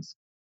don't know if it's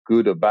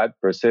good or bad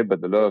per se,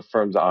 but a lot of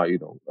firms are,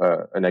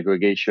 an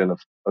aggregation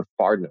of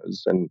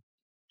partners, and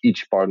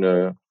each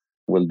partner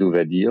will do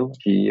their deal,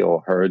 he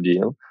or her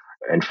deal.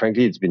 And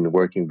frankly, it's been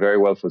working very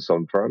well for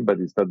some firm, but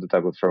it's not the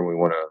type of firm we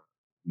want to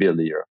build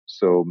here.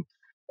 So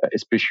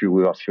especially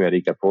with our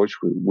thematic approach,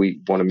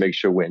 we want to make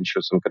sure we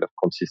ensure some kind of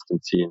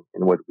consistency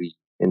in what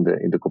in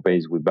the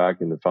companies we back,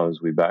 in the founders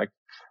we back.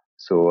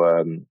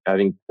 So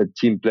having a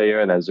team player,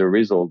 and as a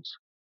result,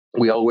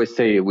 we always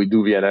say we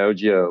do the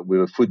analogy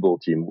with a football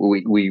team.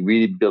 We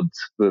really built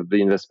the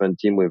investment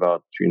team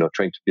without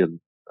trying to build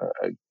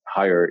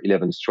hire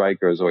 11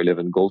 strikers or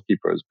 11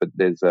 goalkeepers, but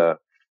there's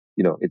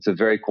it's a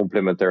very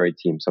complementary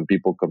team. Some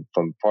people come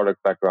from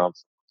product backgrounds,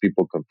 some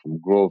people come from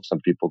growth, some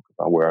people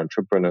were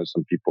entrepreneurs,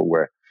 some people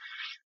were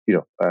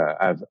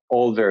have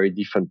all very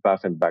different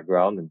path and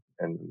background,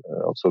 and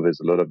also there's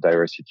a lot of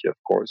diversity, of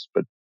course,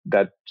 but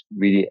that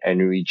really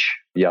enrich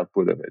the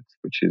output of it,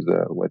 which is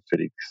what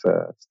Felix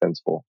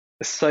stands for.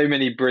 So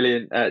many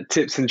brilliant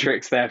tips and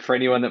tricks there for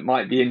anyone that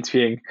might be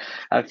interviewing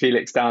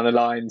Felix down the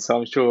line. So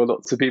I'm sure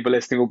lots of people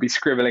listening will be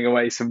scribbling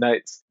away some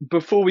notes.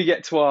 Before we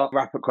get to our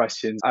wrap-up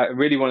questions, I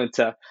really wanted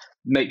to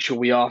make sure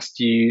we asked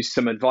you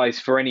some advice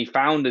for any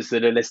founders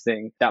that are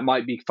listening that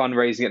might be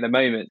fundraising at the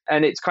moment.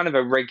 And it's kind of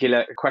a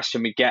regular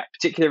question we get,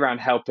 particularly around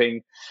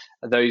helping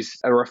those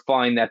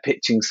refine their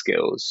pitching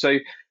skills. So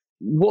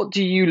what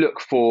do you look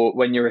for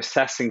when you're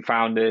assessing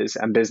founders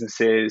and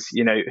businesses,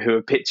 who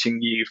are pitching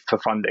you for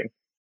funding?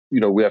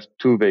 We have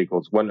two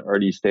vehicles, one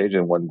early stage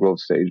and one growth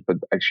stage, but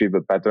actually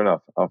the pattern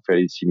are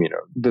fairly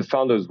similar. The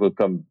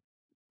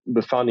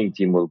founding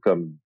team will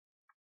come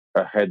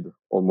ahead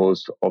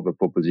almost of a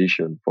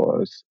proposition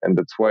for us. And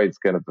that's why it's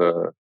kind of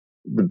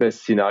the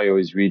best scenario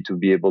is really to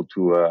be able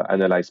to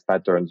analyze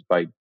patterns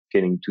by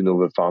getting to know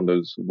the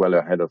founders well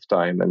ahead of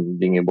time and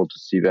being able to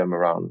see them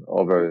around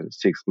over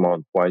 6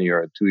 months, 1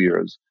 year, 2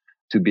 years,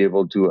 to be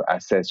able to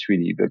assess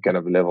really the kind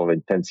of level of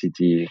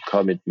intensity,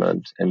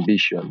 commitment,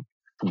 ambition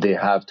they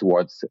have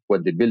towards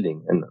what they're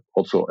building, and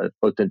also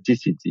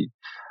authenticity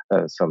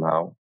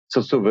somehow. So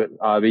the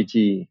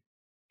ability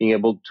being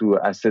able to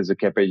assess the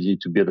capacity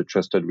to build a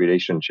trusted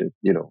relationship.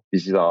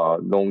 This is our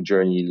long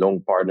journey,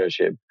 long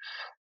partnership.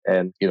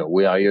 And,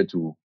 we are here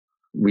to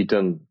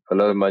return a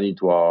lot of money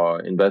to our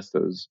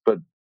investors, but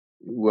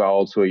we are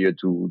also here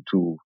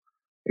to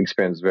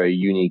experience very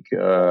unique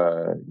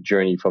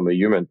journey from a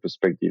human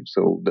perspective.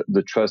 So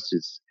the trust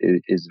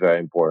is very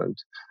important.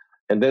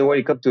 And then when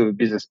it comes to a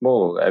business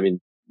model, I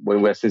mean,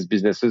 when we assess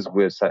businesses,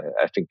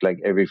 I think like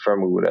every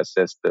firm, we would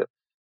assess the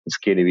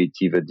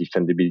scalability, the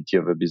defendability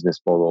of a business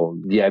model,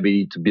 the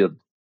ability to build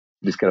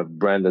this kind of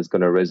brand that's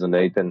going to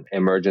resonate and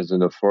emerge as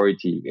an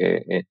authority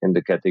in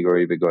the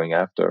category we're going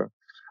after.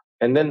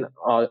 And then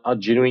our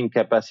genuine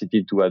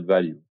capacity to add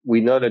value.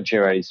 We're not a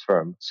generalist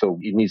firm, so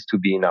it needs to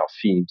be in our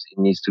themes. It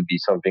needs to be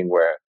something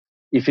where,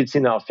 if it's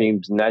in our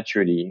themes,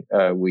 naturally,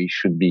 we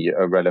should be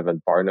a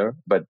relevant partner.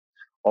 But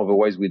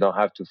otherwise, we don't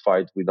have to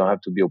fight. We don't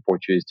have to be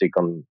opportunistic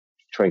on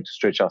trying to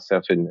stretch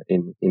ourselves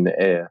in the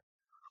air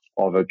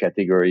other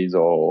categories,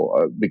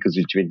 or because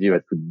ultimately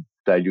that could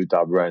dilute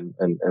our brand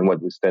and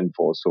what we stand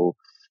for. So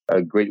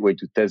a great way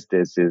to test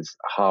this is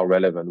how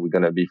relevant we're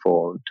going to be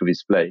to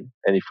this play.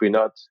 And if we're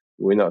not,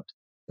 we're not.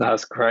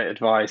 That's great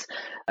advice.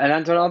 And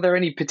Antoine, are there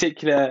any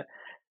particular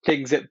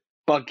things that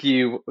bug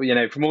you,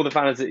 from all the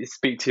founders that you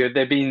speak to? Have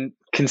there been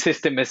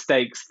consistent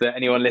mistakes that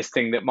anyone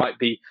listening that might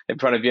be in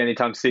front of you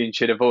anytime soon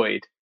should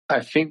avoid? I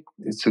think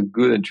it's a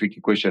good and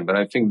tricky question, but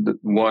I think that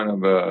one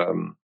of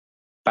the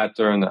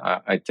pattern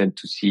I tend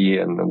to see,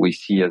 and we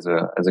see as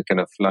a kind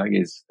of flag,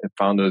 is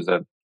founders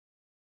that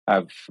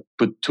have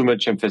put too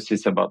much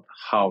emphasis about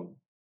how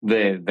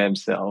they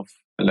themselves,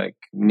 like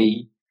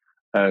me,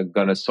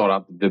 gonna sort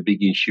out the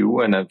big issue,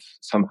 and have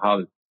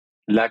somehow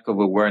lack of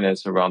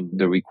awareness around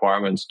the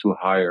requirements to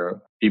hire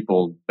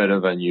people better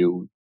than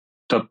you,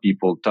 top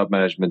people, top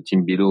management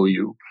team below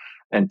you,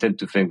 and tend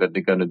to think that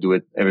they're gonna do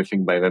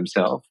everything by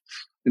themselves.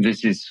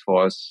 This is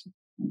for us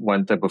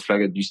one type of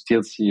flag that you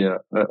still see a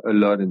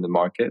lot in the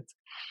market.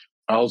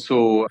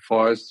 Also,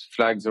 for us,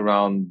 flags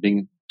around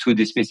being too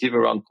dismissive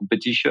around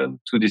competition,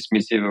 too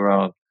dismissive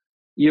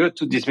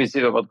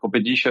about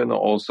competition.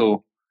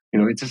 Also,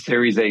 it's a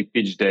Series A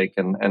pitch deck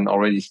and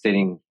already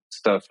stating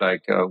stuff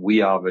like,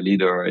 we are the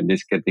leader in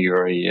this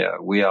category,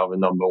 we are the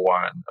number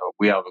one,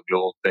 we are the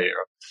global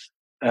player.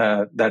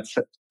 That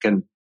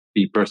can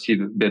be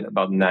perceived a bit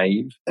about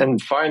naive. And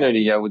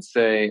finally, I would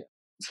say,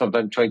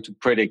 sometimes trying to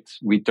predict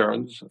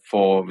returns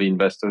for the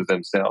investors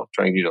themselves,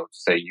 trying, to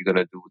say you're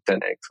going to do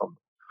 10x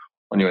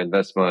on your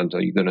investment, or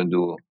you're going to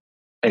do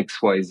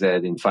X, Y, Z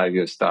in 5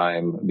 years'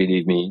 time.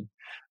 Believe me,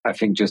 I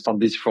think just on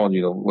this front,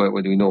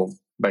 what do we know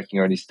back in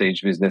early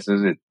stage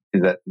businesses,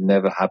 that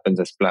never happens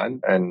as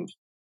planned. And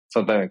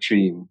sometimes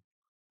actually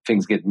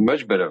things get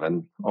much better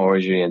than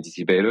originally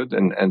anticipated.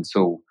 And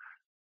so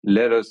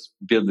let us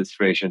build this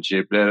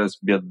relationship. Let us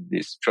build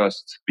this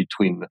trust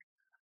between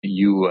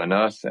you and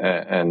us,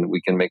 and we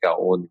can make our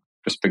own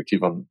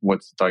perspective on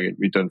what's the target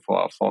return for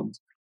our funds.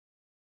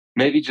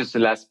 Maybe just the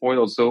last point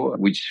also,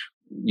 which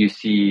you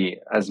see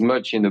as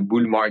much in the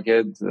bull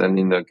market and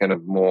in the kind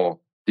of more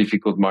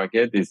difficult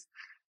market, is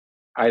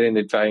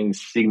identifying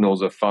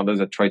signals of founders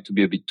that try to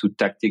be a bit too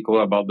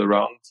tactical about the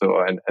round.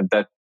 So, and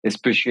that,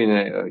 especially in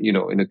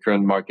the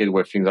current market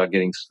where things are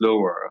getting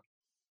slower,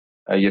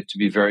 you have to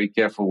be very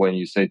careful when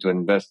you say to an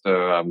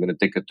investor, I'm going to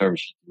take a term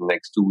sheet in the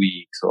next 2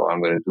 weeks, or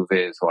I'm going to do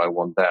this, or I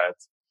want that.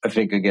 I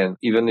think, again,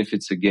 even if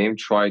it's a game,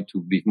 try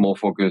to be more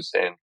focused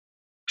and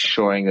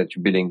showing that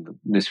you're building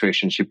this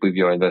relationship with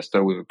your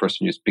investor, with the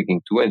person you're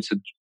speaking to. And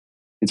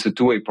it's a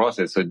two-way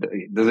process. So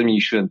it doesn't mean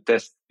you shouldn't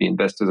test the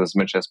investors as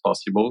much as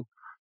possible,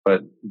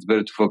 but it's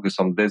better to focus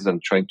on this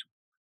than trying to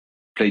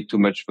play too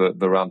much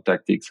the round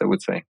tactics, I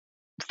would say.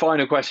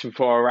 Final question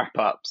for our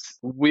wrap-ups.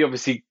 We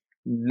obviously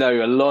know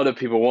a lot of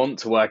people want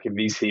to work in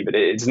VC, but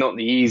it's not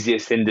the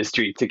easiest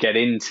industry to get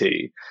into.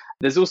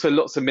 There's also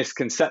lots of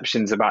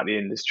misconceptions about the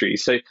industry.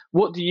 So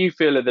what do you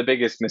feel are the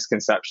biggest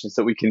misconceptions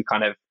that we can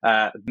kind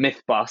of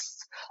myth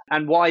bust?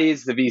 And why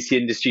is the VC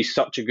industry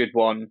such a good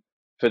one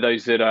for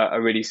those that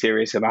are really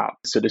serious about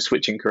sort of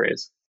switching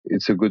careers?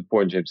 It's a good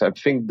point, James. I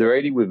think the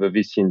reality with the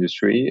VC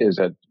industry is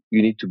that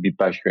you need to be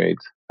passionate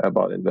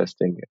about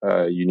investing.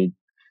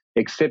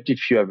 Except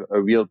if you have a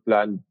real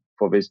plan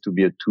for this to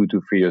be a 2 to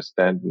 3 year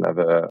stand and have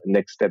a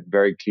next step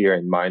very clear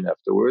in mind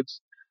afterwards.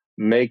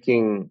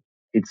 Making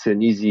it's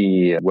an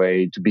easy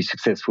way to be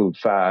successful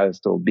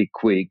fast or be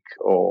quick,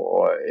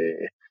 or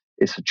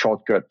it's a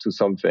shortcut to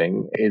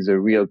something, is a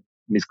real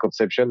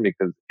misconception,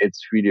 because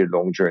it's really a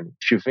long journey.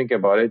 If you think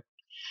about it,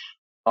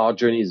 our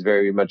journey is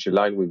very much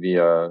aligned with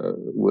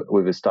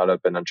the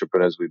startup and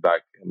entrepreneurs we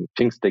back, and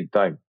things take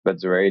time.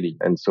 That's the reality.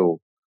 And so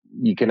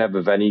you can have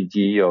a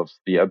vanity of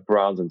the up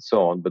rounds and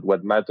so on, but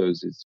what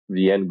matters is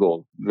the end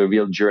goal, the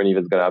real journey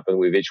that's going to happen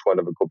with each one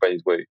of the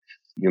companies where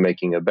you're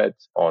making a bet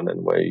on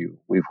and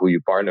with who you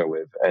partner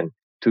with. And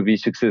to be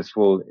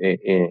successful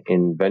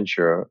in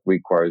venture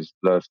requires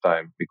a lot of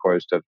time,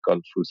 requires to have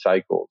gone through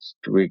cycles,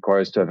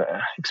 requires to have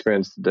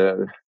experienced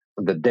the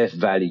death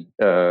valley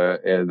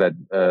that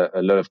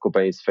a lot of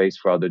companies face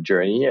throughout the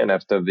journey. And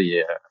after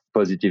the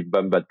positive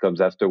bump that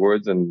comes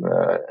afterwards, and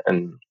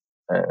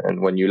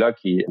when you're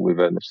lucky with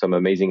some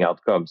amazing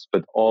outcomes.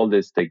 But all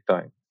this take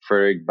time.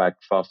 Frederick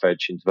backed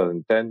Farfetch in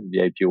 2010. The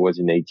IPO was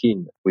in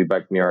 18. We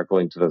backed Miracle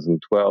in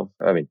 2012.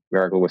 I mean,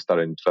 Miracle was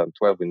started in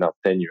 2012. We're now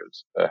 10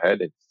 years ahead.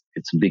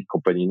 It's a big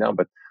company now,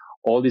 but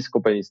all these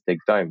companies take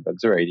time.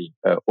 That's already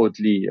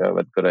Oatly,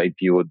 that got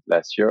IPO'd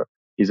last year,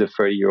 is a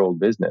 30-year-old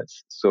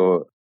business.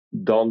 So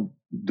don't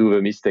do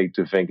the mistake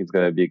to think it's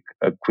going to be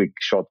a quick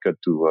shortcut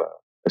to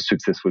a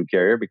successful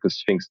career,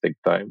 because things take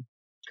time.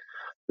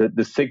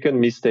 The second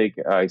mistake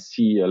I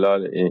see a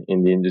lot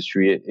in the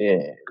industry,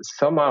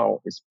 somehow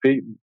it's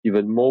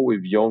even more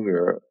with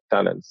younger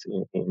talents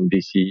in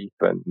VC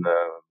and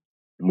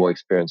more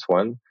experienced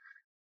one,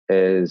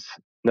 is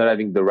not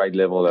having the right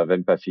level of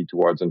empathy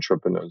towards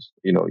entrepreneurs.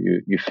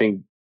 You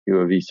think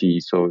you're a VC,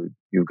 so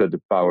you've got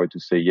the power to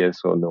say yes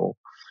or no,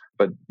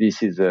 but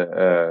this is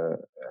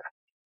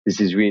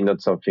really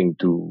not something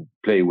to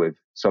play with.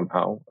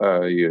 Somehow,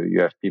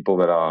 you have people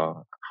that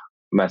are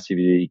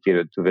massively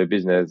dedicated to their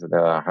business, that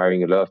are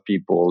hiring a lot of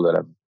people, that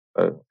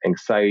have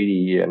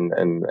anxiety and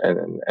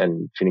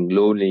feeling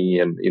lonely,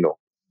 and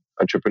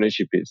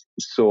entrepreneurship is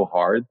so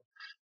hard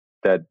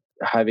that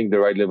having the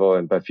right level of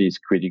empathy is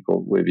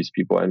critical with these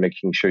people, and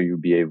making sure you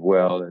behave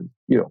well, and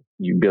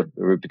you build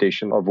a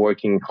reputation of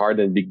working hard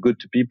and be good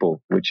to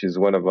people, which is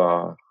one of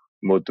our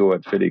motto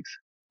at Felix.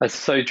 That's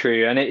so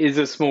true. And it is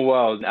a small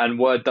world, and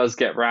word does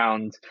get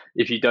round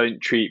if you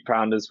don't treat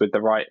founders with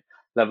the right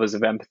levels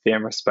of empathy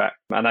and respect.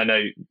 And I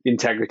know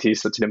integrity is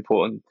such an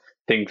important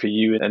thing for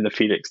you and the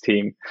Felix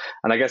team.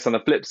 And I guess on the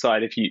flip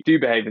side, if you do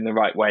behave in the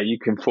right way, you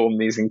can form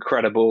these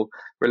incredible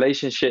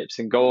relationships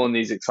and go on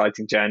these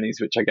exciting journeys,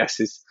 which I guess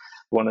is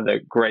one of the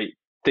great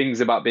things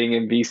about being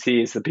in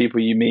VC, is the people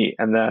you meet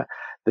and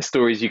the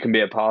stories you can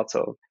be a part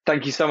of.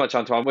 Thank you so much,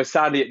 Antoine. We're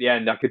sadly at the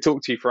end. I could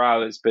talk to you for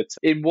hours, but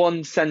in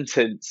one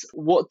sentence,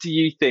 what do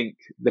you think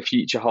the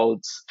future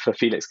holds for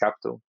Felix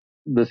Capital?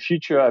 The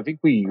future, I think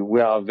we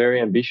are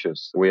very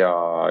ambitious. We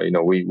are,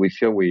 we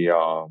feel we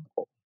are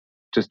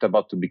just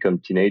about to become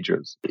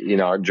teenagers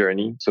in our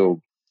journey.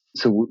 So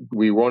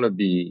we want to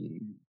be,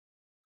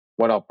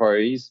 one of our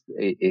priorities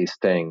is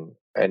staying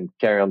and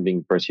carry on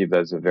being perceived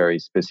as a very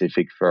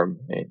specific firm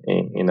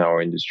in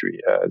our industry,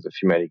 as a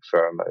thematic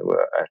firm,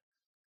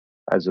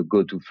 as a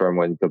go-to firm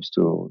when it comes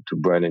to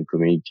brand and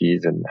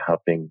communities, and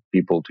helping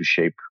people to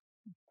shape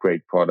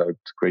great product,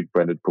 great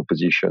branded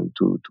proposition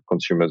to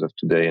consumers of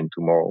today and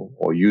tomorrow,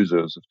 or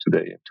users of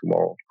today and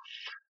tomorrow,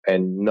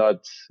 and not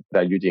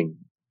diluting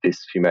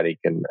this thematic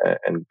and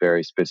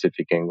very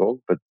specific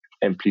angle, but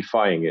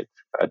amplifying it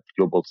at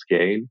global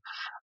scale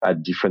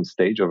at different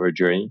stage of our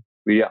journey.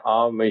 Really,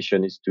 our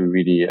mission is to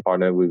really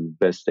partner with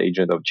best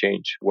agent of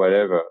change,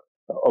 whatever,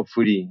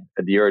 hopefully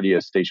at the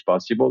earliest stage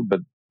possible, but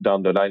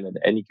down the line at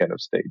any kind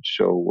of stage.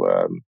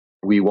 So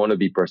we want to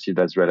be perceived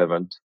as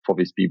relevant for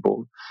these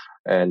people,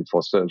 and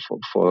for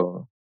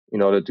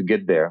in order to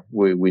get there,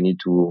 we need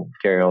to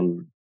carry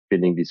on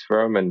building this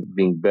firm and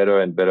being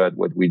better and better at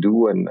what we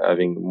do, and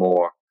having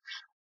more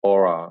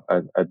aura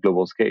at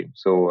global scale.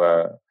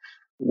 So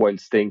while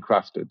staying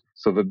crafted.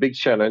 So the big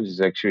challenge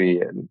is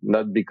actually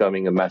not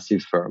becoming a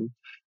massive firm,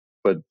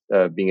 but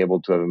being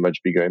able to have a much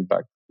bigger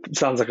impact.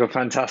 Sounds like a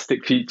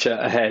fantastic future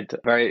ahead.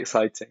 Very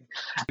exciting.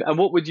 And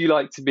what would you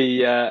like to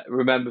be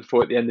remembered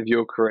for at the end of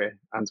your career,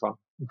 Antoine?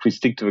 If we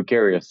stick to the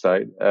career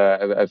side,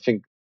 I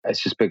think, I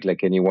suspect,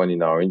 like anyone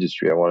in our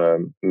industry, I want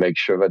to make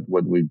sure that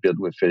what we build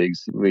with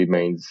Felix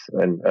remains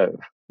and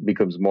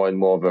becomes more and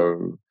more of a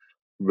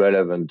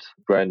relevant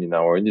brand in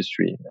our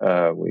industry.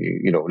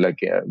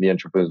 The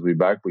entrepreneurs we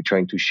back, we're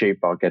trying to shape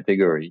our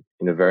category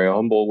in a very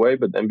humble way,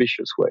 but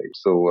ambitious way.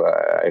 So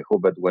I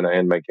hope that when I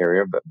end my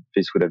career, that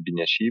this would have been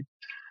achieved.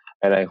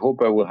 And I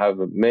hope I will have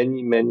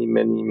many, many,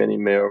 many, many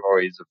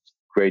memories of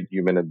great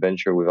human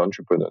adventure with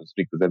entrepreneurs,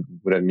 because that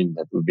would have mean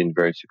that we've been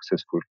very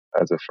successful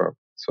as a firm.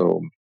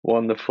 So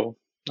wonderful.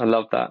 I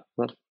love that.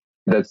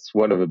 That's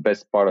one of the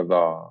best part of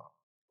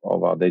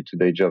our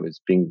day-to-day job, is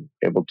being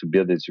able to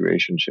build this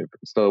relationship.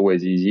 It's not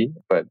always easy,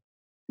 but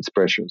it's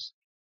precious.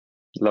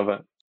 Love it.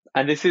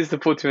 And this is the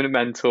 40-Minute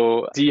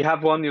Mentor. Do you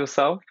have one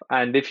yourself?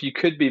 And if you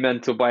could be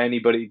mentored by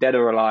anybody, dead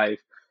or alive,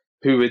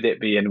 who would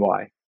it be and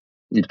why?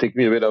 You take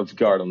me a bit off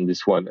guard on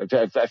this one.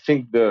 I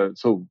think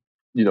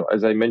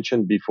as I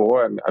mentioned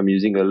before, I'm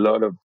using a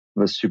lot of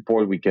the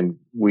support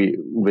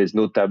there's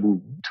no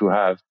taboo to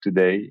have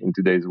today in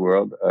today's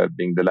world,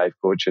 being the life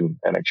coach and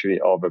actually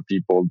other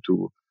people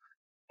to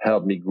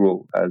help me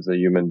grow as a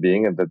human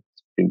being. And that's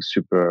been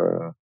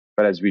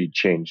that has really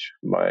changed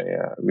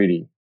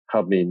really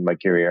helped me in my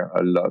career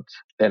a lot.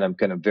 And I'm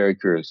kind of very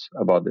curious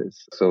about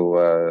this. So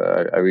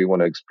I really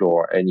want to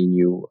explore any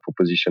new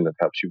proposition that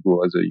helps you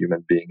grow as a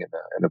human being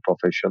and a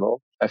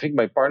professional. I think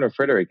my partner,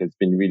 Frederick, has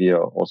been really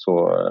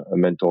also a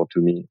mentor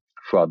to me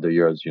throughout the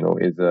years.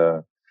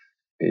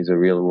 Is a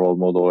real role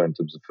model in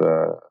terms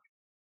of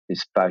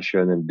his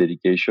passion and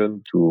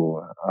dedication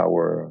to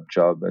our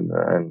job and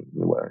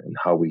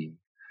how we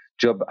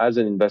job as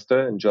an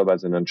investor and job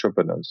as an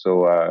entrepreneur.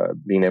 So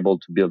being able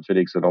to build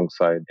Felix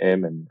alongside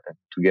him and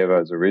together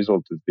as a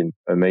result has been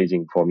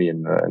amazing for me,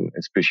 and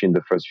especially in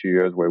the first few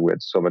years where we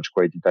had so much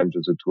quality time,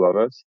 just the two of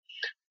us.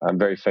 I'm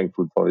very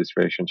thankful for this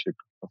relationship,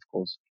 of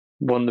course.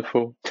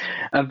 Wonderful.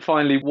 And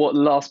finally, what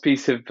last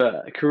piece of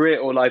career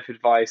or life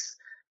advice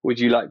would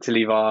you like to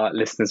leave our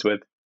listeners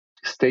with?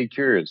 Stay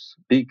curious,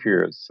 be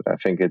curious. I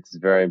think it's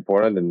very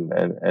important,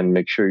 and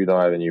make sure you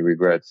don't have any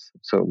regrets.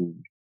 So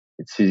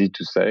it's easy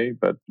to say,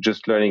 but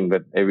just learning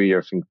that every year,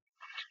 I think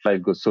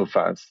life goes so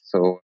fast.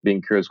 So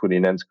being curious will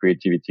enhance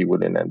creativity,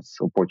 will enhance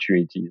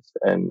opportunities,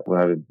 and will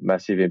have a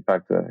massive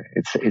impact.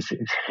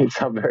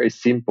 It's not very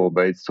simple,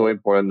 but it's so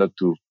important not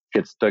to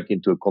get stuck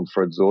into a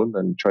comfort zone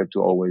and try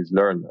to always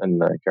learn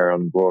and carry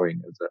on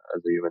growing as a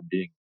human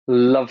being.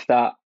 Love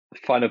that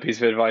final piece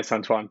of advice,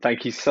 Antoine.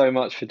 Thank you so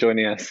much for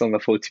joining us on the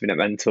 40-Minute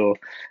Mentor.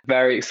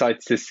 Very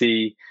excited to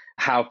see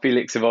how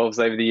Felix evolves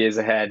over the years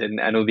ahead and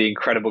all the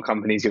incredible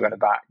companies you're going to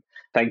back.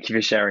 Thank you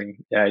for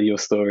sharing your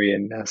story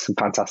and some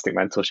fantastic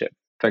mentorship.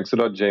 Thanks a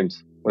lot,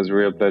 James. It was a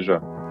real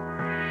pleasure.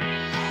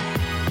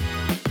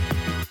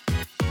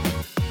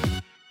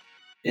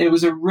 It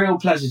was a real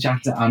pleasure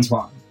chatting to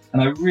Antoine,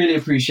 and I really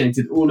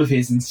appreciated all of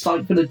his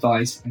insightful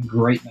advice and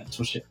great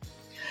mentorship.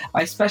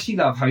 I especially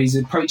love how he's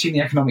approaching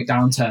the economic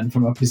downturn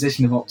from a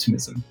position of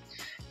optimism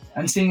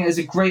and seeing it as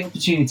a great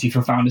opportunity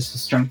for founders to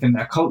strengthen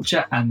their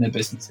culture and their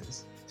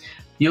businesses.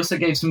 He also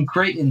gave some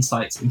great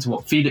insights into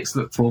what Felix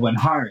looked for when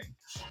hiring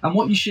and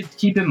what you should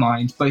keep in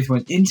mind both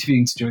when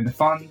interviewing to join the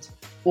fund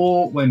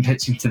or when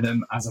pitching to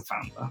them as a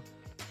founder.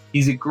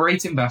 He's a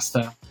great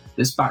investor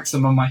that's backed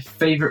some of my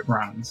favourite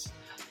brands.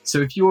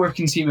 So if you're a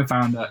consumer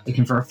founder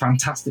looking for a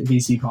fantastic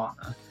VC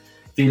partner,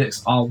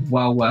 Felix are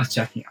well worth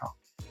checking out.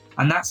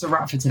 And that's a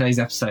wrap for today's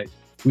episode.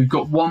 We've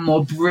got one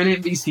more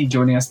brilliant VC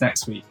joining us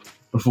next week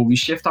before we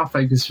shift our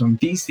focus from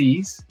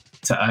VCs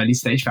to early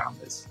stage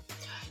founders.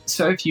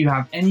 So if you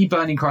have any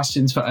burning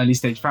questions for early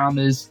stage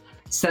founders,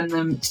 send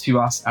them to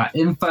us at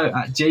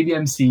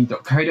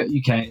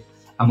info@jbmc.co.uk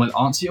and we'll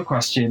answer your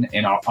question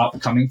in our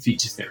upcoming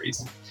feature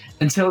series.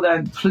 Until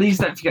then, please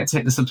don't forget to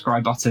hit the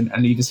subscribe button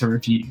and leave us a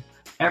review.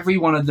 Every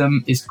one of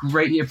them is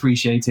greatly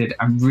appreciated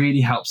and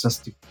really helps us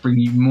to bring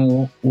you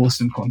more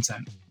awesome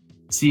content.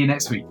 See you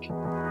next week.